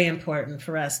very important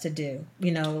for us to do.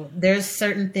 There's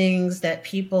certain things that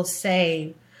people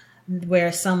say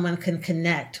where someone can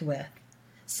connect with.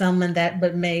 Someone that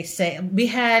but may say, we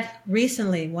had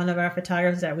recently one of our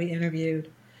photographers that we interviewed,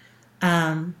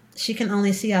 she can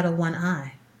only see out of one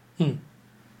eye.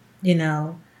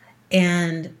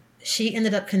 And she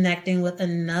ended up connecting with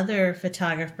another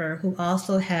photographer who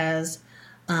also has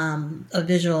a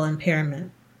visual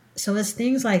impairment. So it's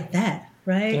things like that,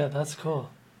 right? Yeah, that's cool.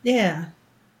 Yeah.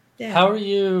 How are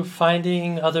you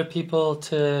finding other people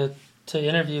to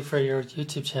interview for your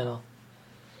YouTube channel?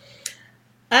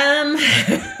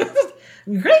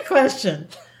 Great question.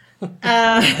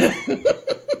 A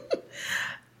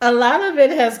lot of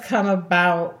it has come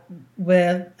about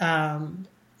with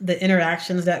the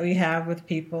interactions that we have with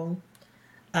people,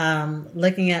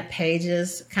 looking at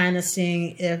pages, kind of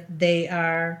seeing if they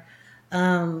are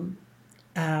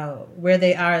where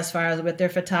they are as far as with their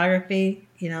photography,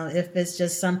 if it's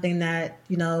just something that,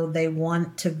 they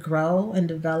want to grow and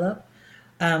develop.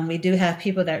 We do have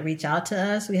people that reach out to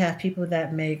us. We have people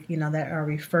that make, that are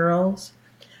referrals.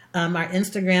 Our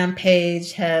Instagram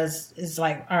page is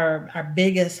like our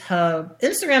biggest hub.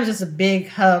 Instagram is just a big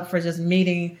hub for just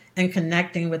meeting and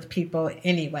connecting with people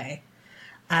anyway.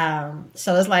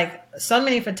 So it's like so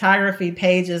many photography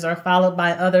pages are followed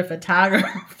by other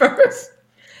photographers,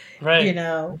 right?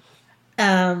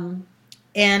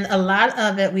 And a lot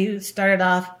of it, we started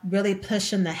off really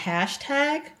pushing the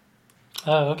hashtag.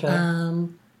 Oh, okay.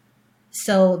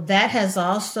 So that has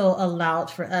also allowed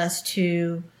for us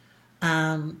to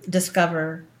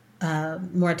discover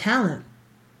more talent.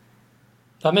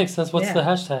 That makes sense. What's the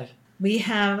hashtag? We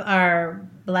have our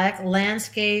Black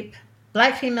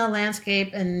female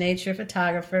landscape and nature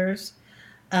photographers.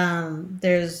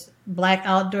 There's Black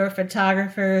outdoor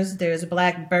photographers. There's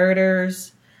Black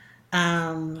birders.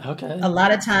 Okay. A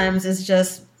lot of times it's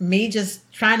just me just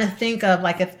trying to think of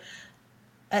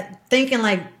thinking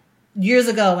like years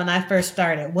ago when I first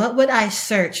started, what would I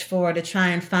search for to try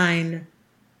and find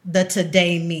the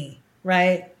today me,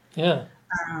 right? Yeah.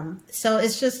 So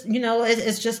it's just,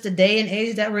 it's just the day and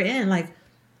age that we're in. Like,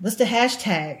 what's the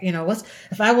hashtag?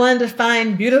 If I wanted to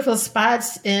find beautiful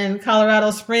spots in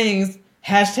Colorado Springs,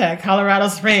 hashtag Colorado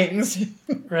Springs,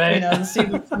 Right. and see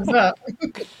what comes up.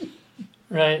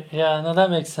 Right. Yeah. No, that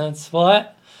makes sense.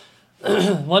 Well,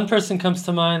 one person comes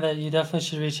to mind that you definitely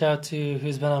should reach out to,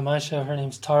 who's been on my show. Her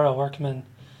name's Tara Workman.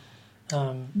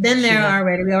 Been She there does.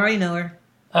 already. We already know her.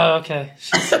 Oh, okay.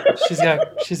 She's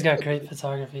got great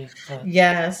photography. But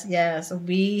Yes, yes.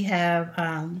 We've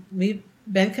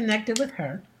been connected with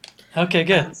her. okay,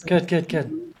 good, So, good, good,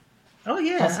 good. oh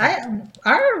yeah, Awesome.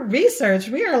 our research,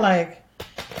 we are like,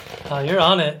 Oh, you're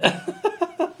on it.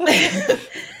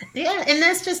 yeah, and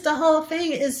that's just the whole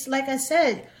thing. Is like I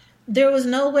said, there was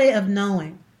no way of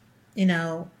knowing. You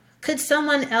know, could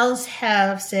someone else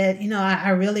have said, I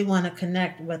really want to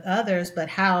connect with others, but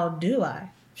how do I?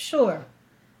 Sure.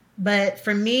 But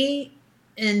for me,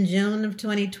 in June of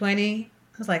 2020,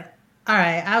 I was like, all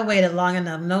right, I waited long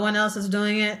enough. No one else is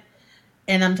doing it.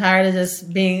 And I'm tired of just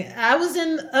I was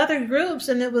in other groups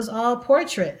and it was all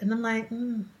portrait. And I'm like,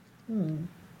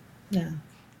 yeah.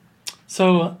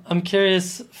 So I'm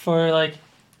curious for like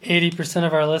 80%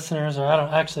 of our listeners, or I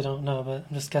don't know, but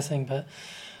I'm just guessing. But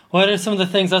what are some of the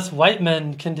things us white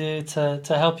men can do to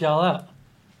help y'all out?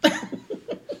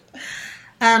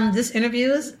 This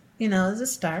interview is a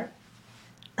start.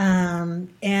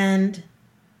 And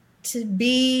to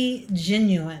be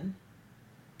genuine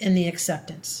in the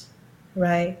acceptance,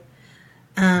 right?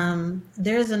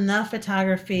 There's enough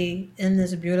photography in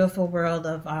this beautiful world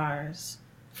of ours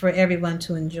for everyone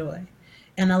to enjoy.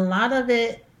 And a lot of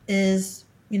it is,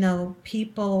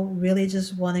 people really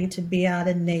just wanting to be out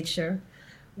in nature,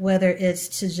 whether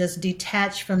it's to just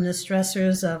detach from the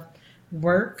stressors of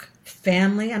work,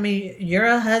 family. I mean, you're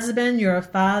a husband, you're a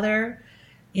father,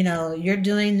 you're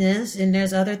doing this, and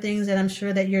there's other things that I'm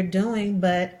sure that you're doing,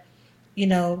 but,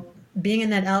 being in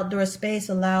that outdoor space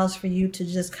allows for you to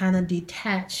just kind of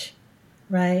detach,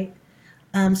 right?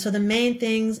 So the main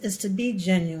things is to be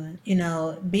genuine,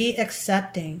 be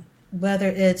accepting, whether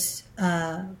it's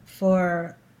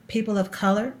for people of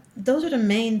color. Those are the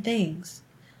main things.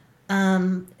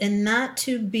 And not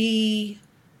to be,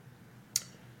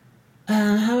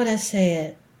 how would I say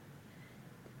it?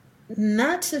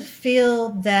 Not to feel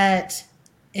that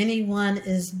anyone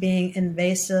is being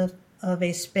invasive of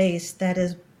a space that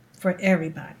is for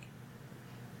everybody.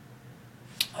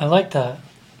 I like that.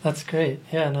 That's great.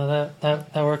 Yeah, no,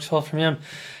 that works well for me. I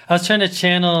was trying to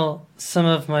channel some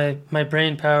of my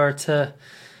brain power to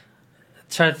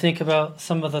try to think about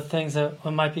some of the things that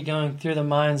might be going through the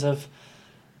minds of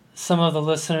some of the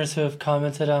listeners who have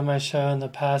commented on my show in the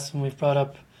past when we've brought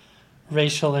up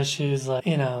racial issues. Like,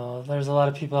 there's a lot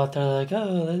of people out there like,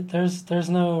 oh, there's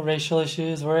no racial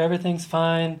issues where everything's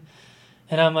fine.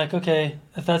 And I'm like, okay,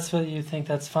 if that's what you think,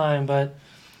 that's fine. But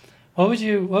what would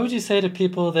you say to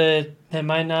people that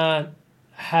might not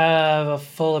have a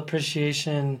full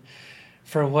appreciation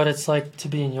for what it's like to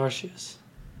be in your shoes?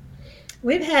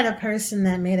 We've had a person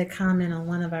that made a comment on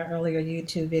one of our earlier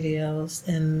YouTube videos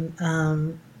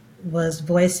and was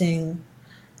voicing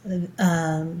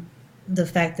the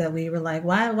fact that we were like,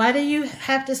 why do you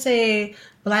have to say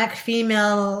black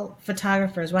female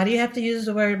photographers? Why do you have to use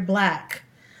the word black?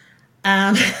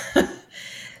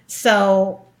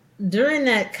 So during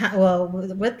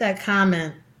with that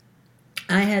comment,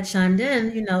 I had chimed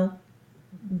in,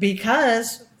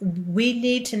 because we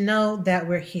need to know that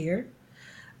we're here.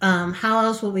 How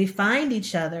else would we find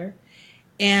each other?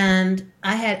 And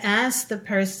I had asked the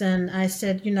person, I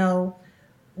said,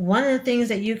 one of the things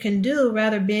that you can do,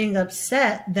 rather being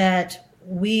upset that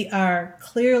we are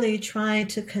clearly trying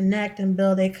to connect and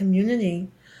build a community,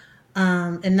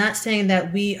 and not saying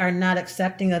that we are not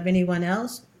accepting of anyone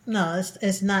else. No,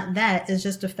 it's not that. It's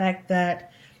just the fact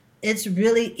that it's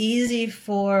really easy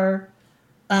for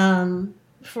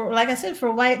like I said,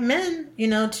 for white men,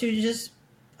 to just,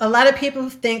 a lot of people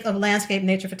think of landscape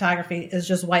nature photography as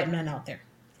just white men out there.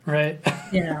 Right.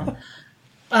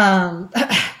 Um,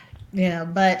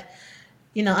 but,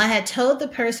 I had told the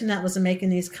person that was making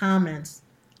these comments,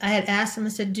 I had asked him, I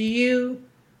said,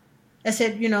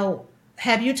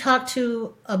 have you talked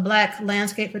to a black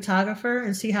landscape photographer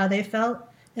and see how they felt?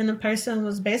 And the person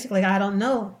was basically, I don't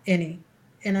know any.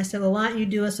 And I said, well, why don't you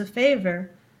do us a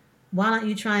favor? Why don't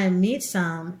you try and meet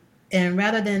some? And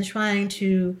rather than trying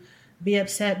to be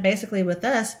upset basically with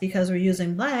us because we're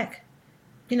using black,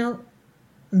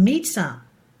 meet some,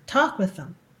 talk with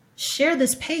them, share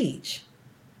this page.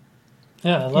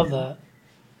 Yeah, I love that.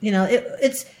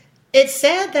 It's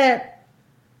sad that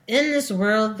in this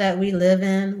world that we live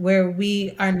in, where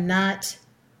we are not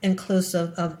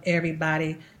inclusive of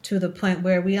everybody to the point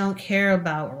where we don't care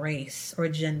about race or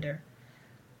gender.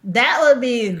 That would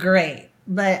be great,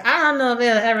 but I don't know if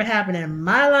it'll ever happen in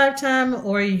my lifetime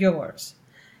or yours.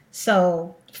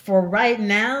 So for right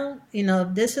now,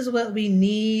 this is what we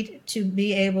need to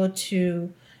be able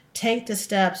to take the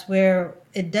steps where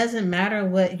it doesn't matter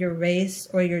what your race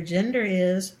or your gender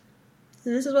is.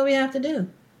 This is what we have to do.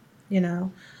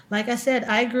 Like I said,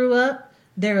 I grew up,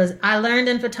 I learned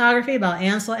in photography about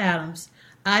Ansel Adams.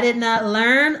 I did not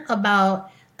learn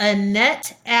about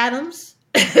Annette Adams,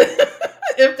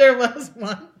 if there was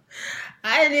one.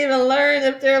 I didn't even learn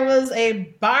if there was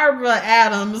a Barbara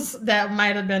Adams that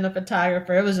might have been a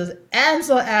photographer. It was just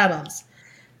Ansel Adams.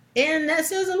 And that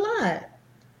says a lot.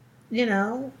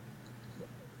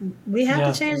 We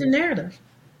have to change the narrative.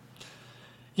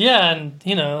 Yeah, and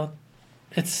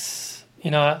it's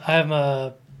I'm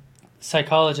a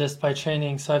psychologist by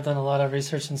training, so I've done a lot of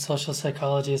research in social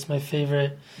psychology. It's my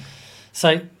favorite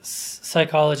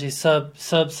psychology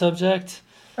subject.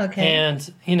 Okay.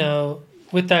 And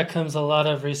with that comes a lot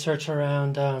of research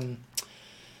around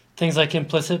things like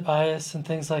implicit bias and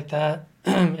things like that.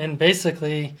 And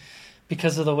basically,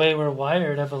 because of the way we're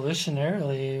wired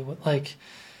evolutionarily, like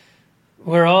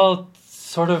we're all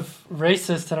sort of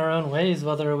racist in our own ways,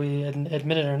 whether we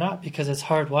admit it or not, because it's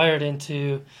hardwired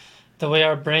into the way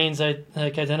our brains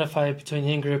identify between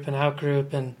in-group and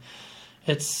out-group. And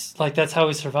it's like that's how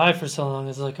we survive for so long.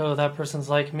 It's like, oh, that person's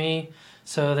like me,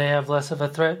 so they have less of a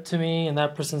threat to me, and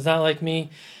that person's not like me.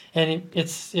 And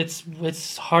it's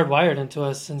hardwired into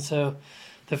us. And so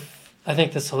I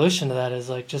think the solution to that is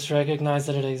like just recognize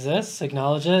that it exists,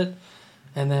 acknowledge it,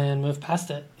 and then move past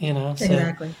it, So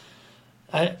exactly.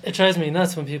 It drives me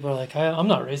nuts when people are like, I'm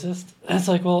not racist. And it's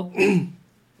like, well,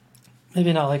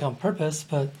 maybe not like on purpose,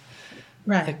 but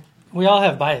right. Like, we all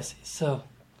have biases. So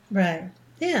right.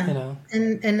 Yeah.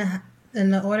 And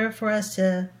in order for us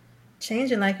to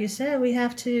change it, like you said, we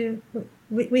have to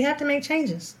make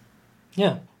changes.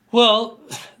 Yeah. Well,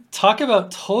 talk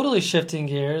about totally shifting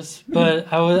gears,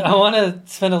 but I want to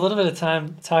spend a little bit of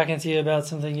time talking to you about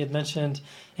something you'd mentioned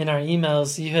in our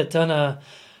emails. You had done a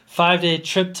 5-day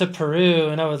trip to Peru,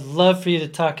 and I would love for you to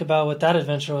talk about what that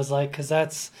adventure was like, because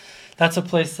that's a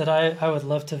place that I would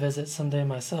love to visit someday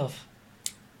myself.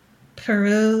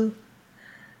 Peru.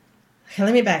 Okay,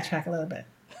 let me backtrack a little bit.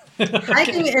 Okay.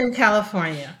 Hiking in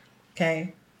California.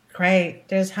 Okay, great.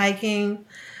 There's hiking.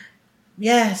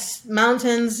 Yes.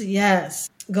 Mountains. Yes.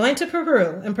 Going to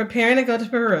Peru and preparing to go to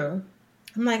Peru.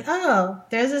 I'm like, oh,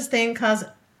 there's this thing called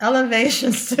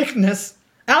elevation sickness.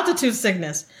 Altitude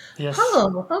sickness. Yes.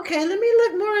 Oh, okay. Let me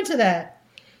look more into that.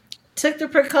 Took the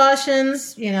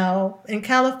precautions. In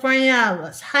California, I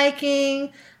was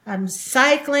hiking. I'm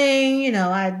cycling.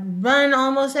 I run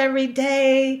almost every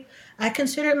day. I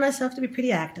considered myself to be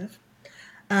pretty active.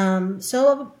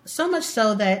 So much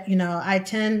so that, I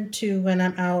tend to, when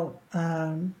I'm out,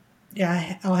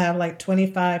 I'll have like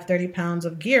 25, 30 pounds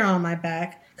of gear on my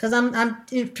back. Cause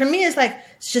for me,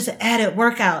 it's just an added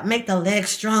workout, make the legs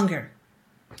stronger.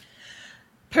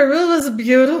 Peru was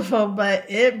beautiful, but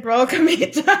it broke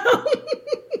me down.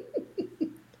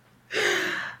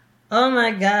 Oh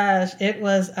my gosh. It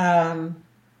was,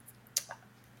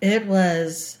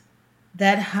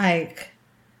 that hike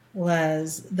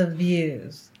was the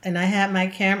views. And I had my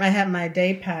camera, I had my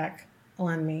day pack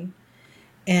on me,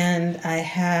 and I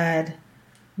had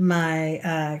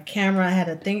my camera, I had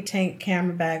a think tank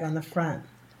camera bag on the front.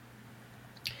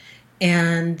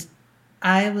 And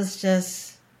I was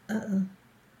just, so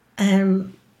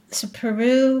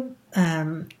Peru,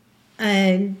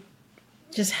 and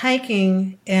just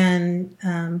hiking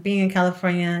and being in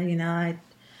California, I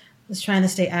was trying to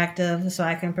stay active so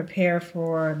I can prepare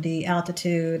for the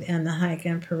altitude and the hike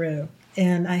in Peru.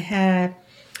 And I had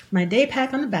my day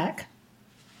pack on the back,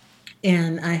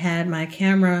 and I had my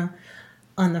camera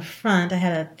on the front. I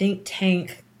had a think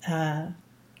tank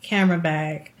camera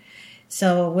bag.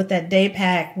 So with that day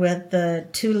pack, with the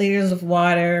 2 liters of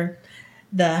water,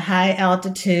 the high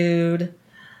altitude,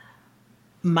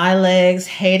 my legs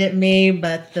hated me,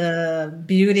 but the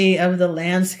beauty of the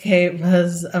landscape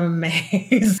was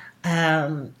amazing.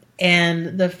 And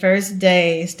the first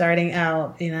day starting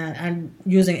out, I'm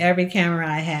using every camera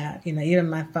I had, even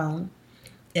my phone.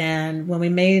 And when we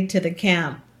made it to the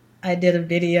camp, I did a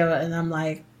video, and I'm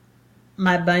like,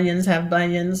 my bunions have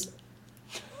bunions.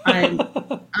 I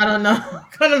don't know if I'm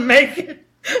gonna make it.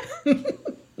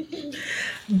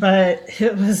 But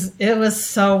it was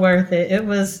so worth it.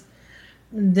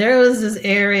 There was this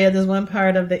area, this one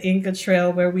part of the Inca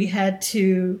Trail where we had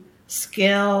to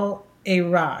scale a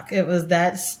rock. It was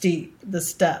that steep, the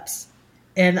steps.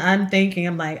 And I'm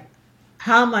like,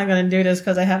 how am I going to do this?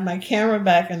 Because I have my camera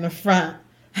back in the front,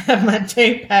 I have my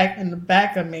tape pack in the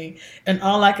back of me, and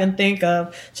all I can think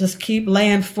of, just keep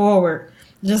laying forward.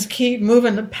 Just keep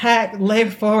moving the pack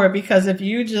leg forward because if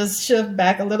you just shift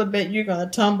back a little bit, you're going to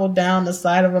tumble down the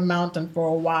side of a mountain for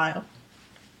a while.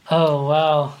 Oh,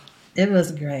 wow. It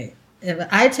was great.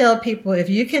 I tell people if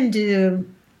you can do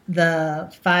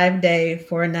the 5-day,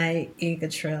 4-night Inca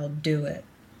Trail, do it.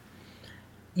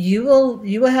 You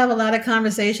will have a lot of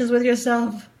conversations with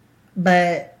yourself,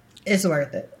 but it's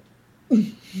worth it.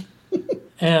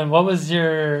 And what was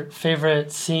your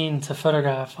favorite scene to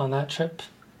photograph on that trip?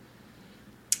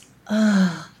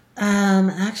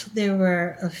 Actually, there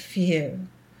were a few.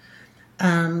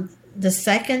 The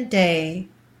second day,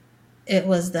 it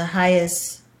was the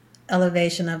highest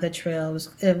elevation of the trail.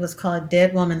 It was called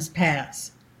Dead Woman's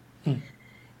Pass.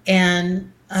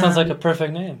 And sounds like a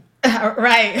perfect name.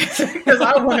 Right, because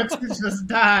I wanted to just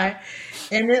die.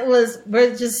 And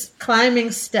we're just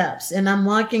climbing steps, and I'm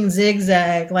walking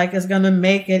zigzag like it's going to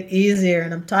make it easier.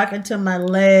 And I'm talking to my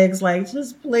legs like,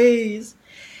 just please.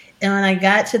 And when I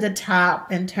got to the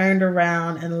top and turned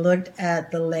around and looked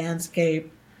at the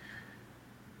landscape,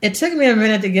 it took me a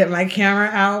minute to get my camera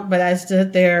out, but I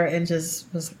stood there and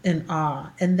just was in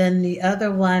awe. And then the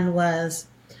other one was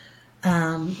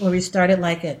where we started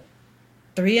like at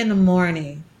 3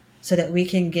 a.m. so that we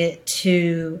can get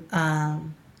to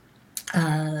Machu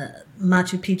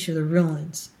Picchu, the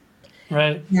ruins.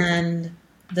 Right. And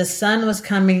the sun was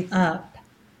coming up,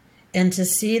 and to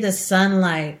see the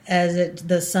sunlight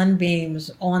the sunbeams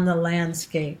on the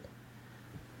landscape,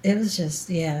 it was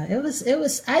just,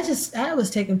 I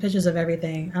was taking pictures of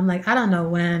everything. I'm like, I don't know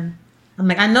when. I'm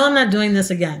like, I know I'm not doing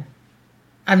this again.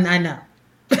 I know.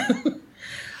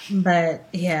 But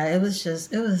yeah, it was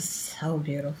so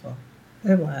beautiful.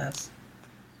 It was.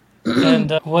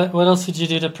 And what else did you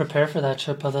do to prepare for that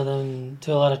trip other than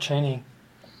do a lot of training?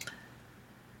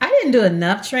 I didn't do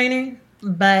enough training,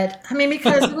 but I mean,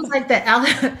 because it was like I have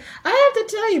to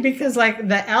tell you, because like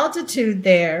the altitude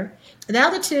at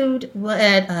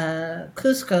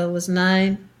Cusco was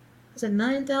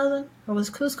 9,000? Or was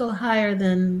Cusco higher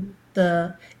than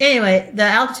anyway, the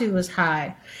altitude was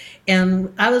high.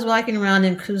 And I was walking around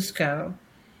in Cusco,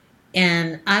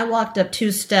 and I walked up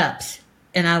 2 steps,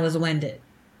 and I was winded.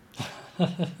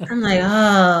 I'm like,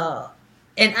 oh.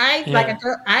 And I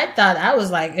thought I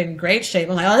was like in great shape.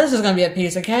 I'm like, oh, this is going to be a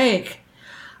piece of cake.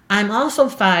 I'm also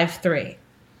 5'3".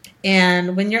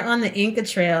 And when you're on the Inca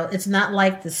Trail, it's not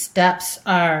like the steps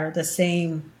are the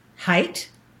same height.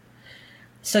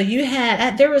 So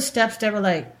there were steps that were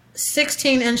like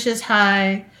 16 inches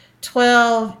high,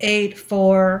 12, 8,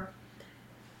 4.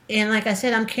 And like I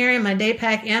said, I'm carrying my day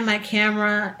pack and my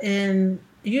camera. And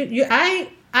I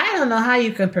don't know how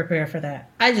you can prepare for that.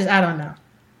 I don't know.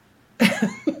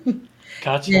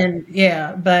 Gotcha. And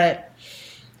yeah, but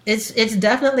it's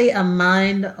definitely a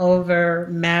mind over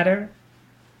matter.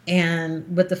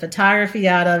 And with the photography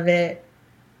out of it,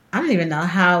 I don't even know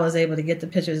how I was able to get the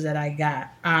pictures that I got,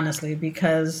 honestly,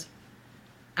 because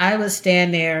I would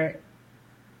stand there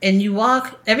and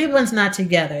everyone's not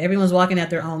together. Everyone's walking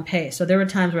at their own pace. So there were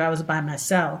times where I was by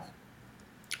myself.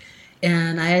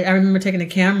 And I remember taking the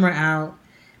camera out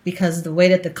because the way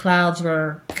that the clouds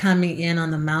were coming in on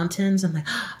the mountains, I'm like,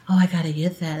 oh, I got to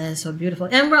get that. That is so beautiful.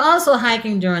 And we're also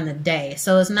hiking during the day.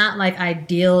 So it's not like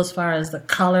ideal as far as the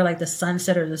color, like the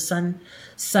sunset or the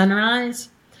sunrise.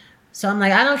 So I'm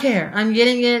like, I don't care. I'm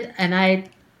getting it. And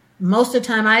most of the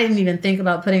time, I didn't even think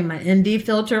about putting my ND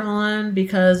filter on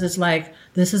because it's like,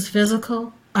 this is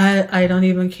physical. I don't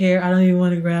even care. I don't even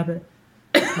want to grab it.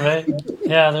 Right.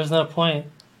 Yeah, there's no point.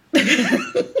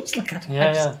 It's like, I just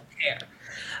don't care.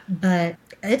 But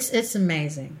it's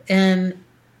amazing. And,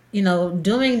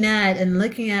 doing that and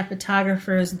looking at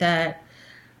photographers that,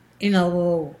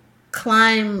 will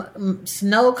climb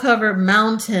snow-covered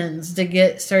mountains to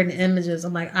get certain images.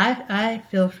 I'm like, I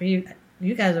feel for you.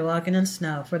 You guys are walking in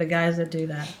snow for the guys that do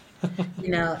that.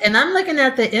 And I'm looking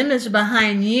at the image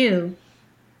behind you.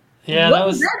 Yeah, what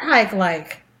was that hike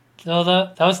like? No,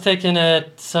 that was taken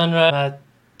at sunrise at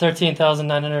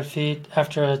 13,900 feet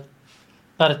after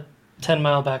about a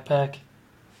 10-mile backpack.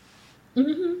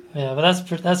 Mm-hmm. Yeah, but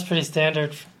that's pretty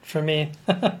standard for me.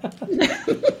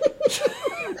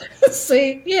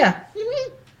 See, yeah,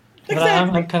 mm-hmm.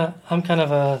 Exactly. But I'm kind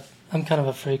of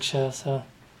a freak show. So.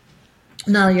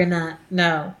 No, you're not.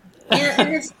 No.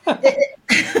 And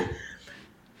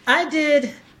I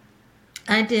did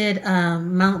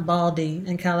Mount Baldy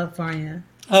in California.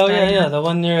 Oh yeah, the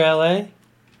one near LA.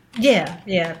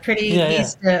 Yeah, pretty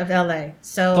east of LA.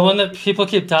 So the one that people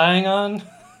keep dying on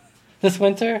this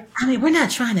winter. I mean, we're not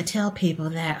trying to tell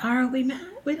people that, are we, Matt?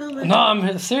 We don't. No,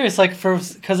 I'm serious. Like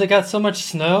because it got so much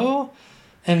snow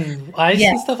and ice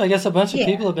and stuff. I guess a bunch of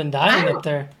people have been dying up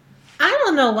there. I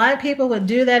don't know why people would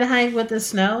do that hike with the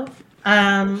snow.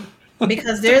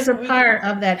 Because there's a part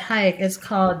of that hike. It's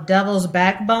called Devil's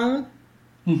Backbone.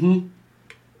 Mm-hmm.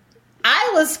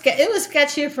 It was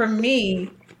sketchy for me,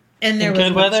 and there In was good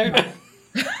no weather.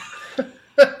 snow.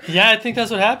 Yeah, I think that's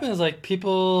what happens. Like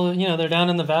people, they're down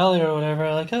in the valley or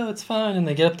whatever. Like, oh, it's fine, and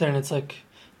they get up there and it's like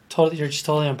totally, you're just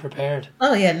totally unprepared.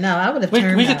 Oh yeah, no, I would have We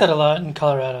turned we get that out. a lot in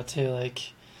Colorado too.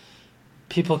 Like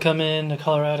people come in to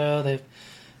Colorado,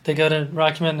 they go to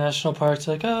Rocky Mountain National Park.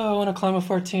 They're like, oh, I want to climb a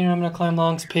 14, or I'm going to climb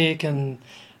Long's Peak, and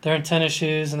they're in tennis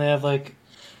shoes, and they have like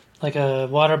a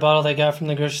water bottle they got from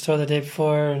the grocery store the day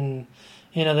before, and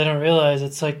they don't realize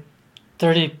it's like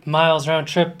 30 miles round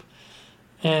trip,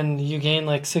 and you gain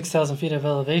like 6,000 feet of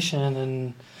elevation,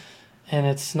 and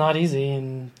it's not easy,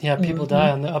 and yeah, people Hmm.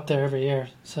 die up there every year,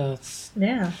 so it's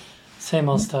Yeah, same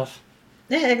old stuff.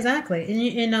 yeah, exactly.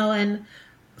 And and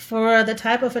for the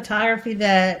type of photography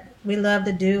that we love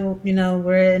to do,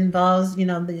 where it involves,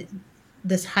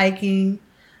 this hiking,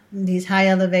 these high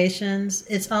elevations,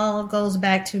 it's all goes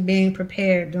back to being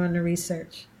prepared during the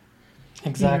research. You know,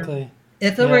 Exactly.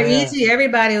 if it were Yeah, yeah, easy,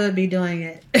 everybody would be doing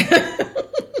it.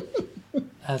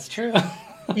 that's true.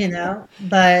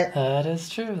 But That is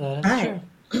true. That is right.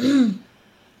 true.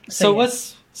 So So yeah.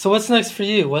 what's next for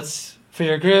you? What's for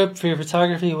your group, for your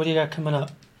photography? What do you got coming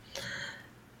up?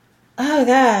 Oh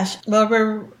gosh. Well,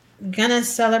 we're gonna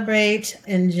celebrate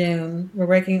in June. We're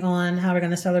working on how we're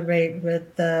gonna celebrate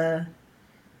with the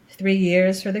 3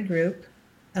 years for the group.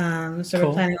 So we're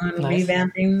Cool. planning on Nice.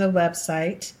 revamping the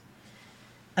website.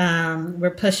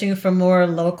 We're pushing for more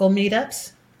local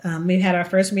meetups. We had our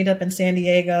first meetup in San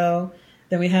Diego.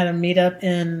 Then we had a meetup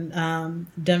in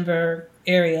Denver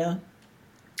area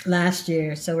last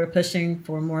year. So we're pushing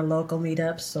for more local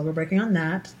meetups. So we're working on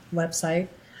that website.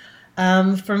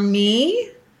 For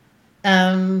me,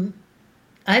 um,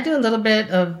 I do a little bit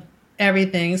of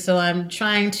everything. So I'm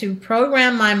trying to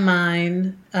program my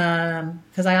mind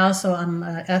because I also am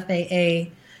a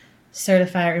FAA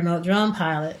certified remote drone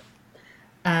pilot.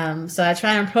 So I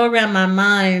try and program my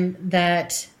mind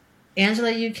that,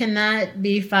 Angela, you cannot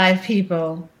be five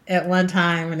people at one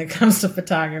time when it comes to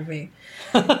photography.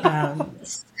 Are Um,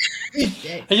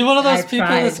 you one of I those people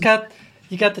tried. that's got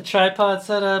you got the tripod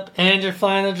set up and you're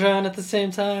flying the drone at the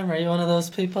same time? Are you one of those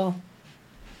people?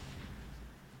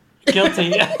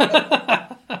 Guilty.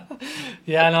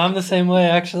 Yeah, no, I'm the same way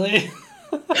actually.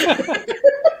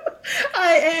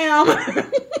 I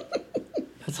am.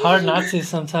 It's hard not to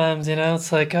sometimes,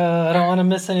 It's like, I don't want to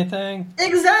miss anything.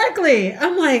 Exactly.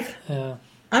 I'm like, Yeah.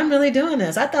 I'm really doing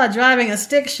this. I thought driving a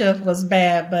stick shift was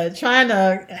bad, but trying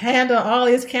to handle all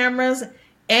these cameras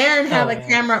and have Oh a yeah.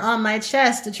 camera on my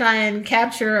chest to try and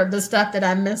capture the stuff that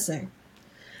I'm missing.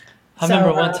 I So,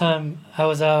 remember one time I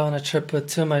was out on a trip with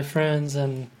two of my friends,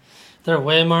 and they're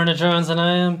way more into drones than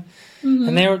I am. And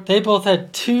mhm. they both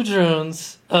had two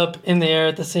drones up in the air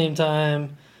at the same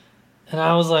time. And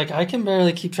I was like, I can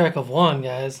barely keep track of one,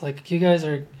 guys. Like you guys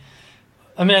are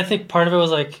I mean, I think part of it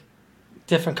was like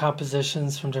different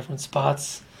compositions from different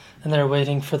spots, and they're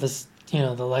waiting for this, the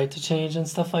light to change and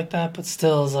stuff like that, but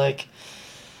still is like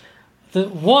the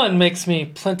one makes me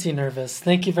plenty nervous.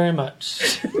 Thank you very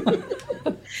much.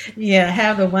 Yeah,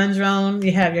 have the one drone,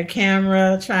 you have your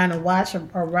camera trying to watch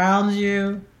around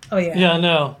you. Oh yeah. Yeah,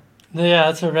 no. Yeah,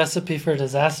 that's a recipe for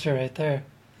disaster right there.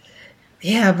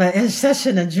 Yeah, but it's such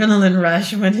an adrenaline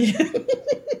rush when you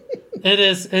It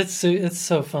is. It's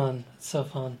so fun. It's so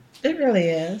fun. it really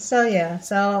is. So yeah.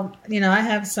 So, I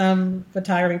have some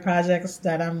photography projects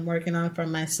that I'm working on for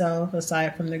myself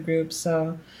aside from the group.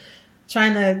 So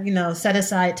trying to, set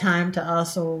aside time to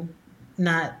also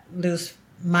not lose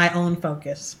my own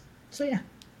focus. So yeah.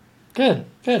 Good,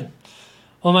 good.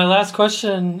 Well, my last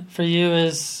question for you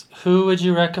is who would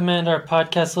you recommend our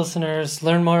podcast listeners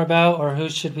learn more about, or who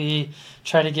should we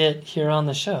try to get here on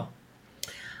the show?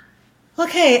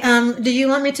 Okay, do you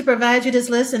want me to provide you this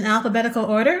list in alphabetical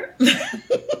order?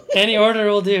 Any order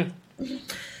will do.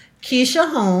 Keisha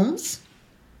Holmes.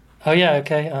 Oh, yeah,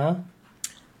 okay.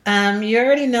 You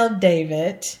already know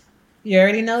David. You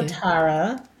already know Yeah.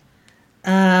 Tara.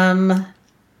 Um,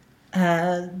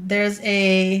 there's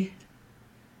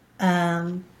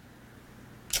um,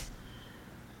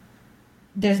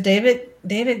 there's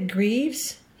David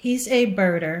Greaves. He's a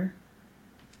birder.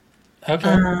 Okay,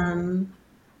 Um,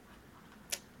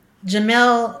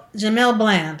 Jamel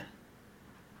Bland.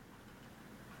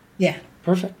 Yeah.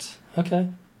 perfect. Okay,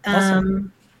 awesome.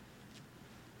 Um,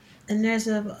 and there's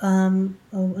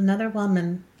another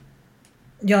woman.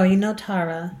 Yo, you know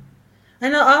Tara. I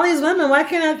know all these women. Why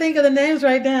can't I think of the names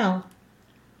right now?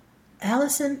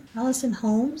 Allison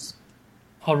Holmes.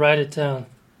 I'll write it down.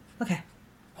 Okay.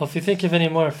 Well, if you think of any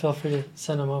more, feel free to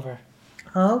send them over.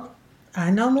 Oh, I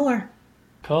know more.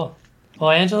 Cool. Well,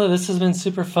 Angela, this has been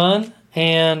super fun,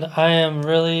 and I am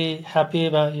really happy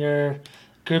about your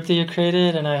group that you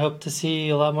created, and I hope to see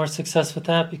a lot more success with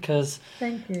that because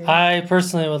Thank you. I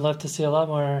personally would love to see a lot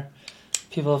more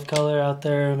people of color out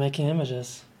there making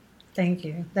images. Thank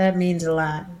you. That means a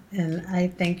lot. And I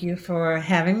thank you for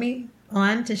having me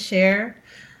on to share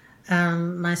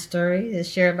my story, to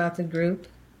share about the group,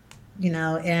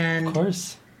 and Of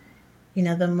course.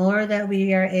 The more that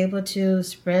we are able to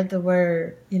spread the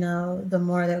word, the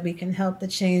more that we can help to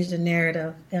change the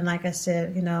narrative. And like I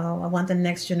said, I want the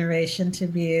next generation to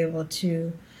be able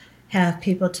to have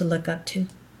people to look up to.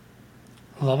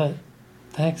 Love it.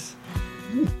 Thanks.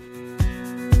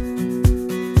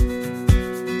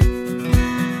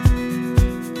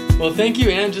 Well, thank you,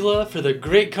 Angela, for the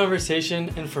great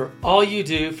conversation and for all you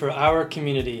do for our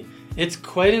community. It's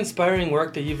quite inspiring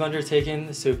work that you've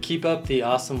undertaken, so keep up the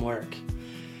awesome work.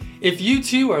 If you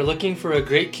too are looking for a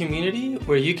great community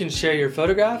where you can share your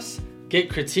photographs, get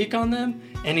critique on them,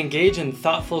 and engage in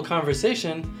thoughtful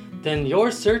conversation, then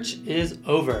your search is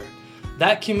over.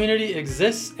 That community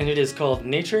exists and it is called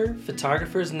Nature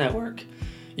Photographers Network.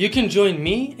 You can join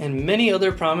me and many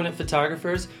other prominent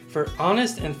photographers for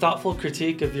honest and thoughtful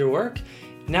critique of your work,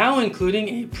 now including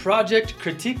a project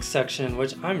critique section,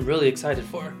 which I'm really excited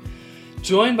for.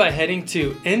 Join by heading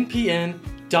to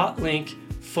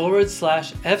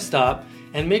npn.link/fstop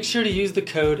and make sure to use the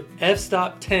code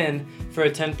FSTOP10 for a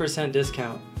 10%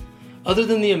 discount. Other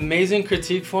than the amazing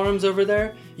critique forums over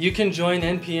there, you can join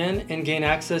NPN and gain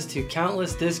access to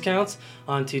countless discounts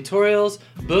on tutorials,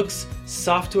 books,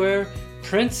 software,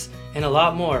 prints, and a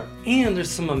lot more. And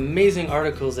there's some amazing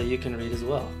articles that you can read as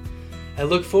well. I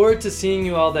look forward to seeing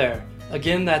you all there.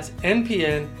 Again, that's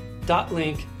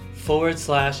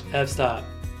npn.link/fstop.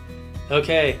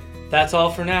 Okay, that's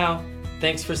all for now.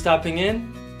 Thanks for stopping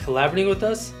in, collaborating with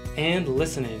us, and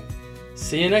listening.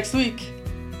 See you next week.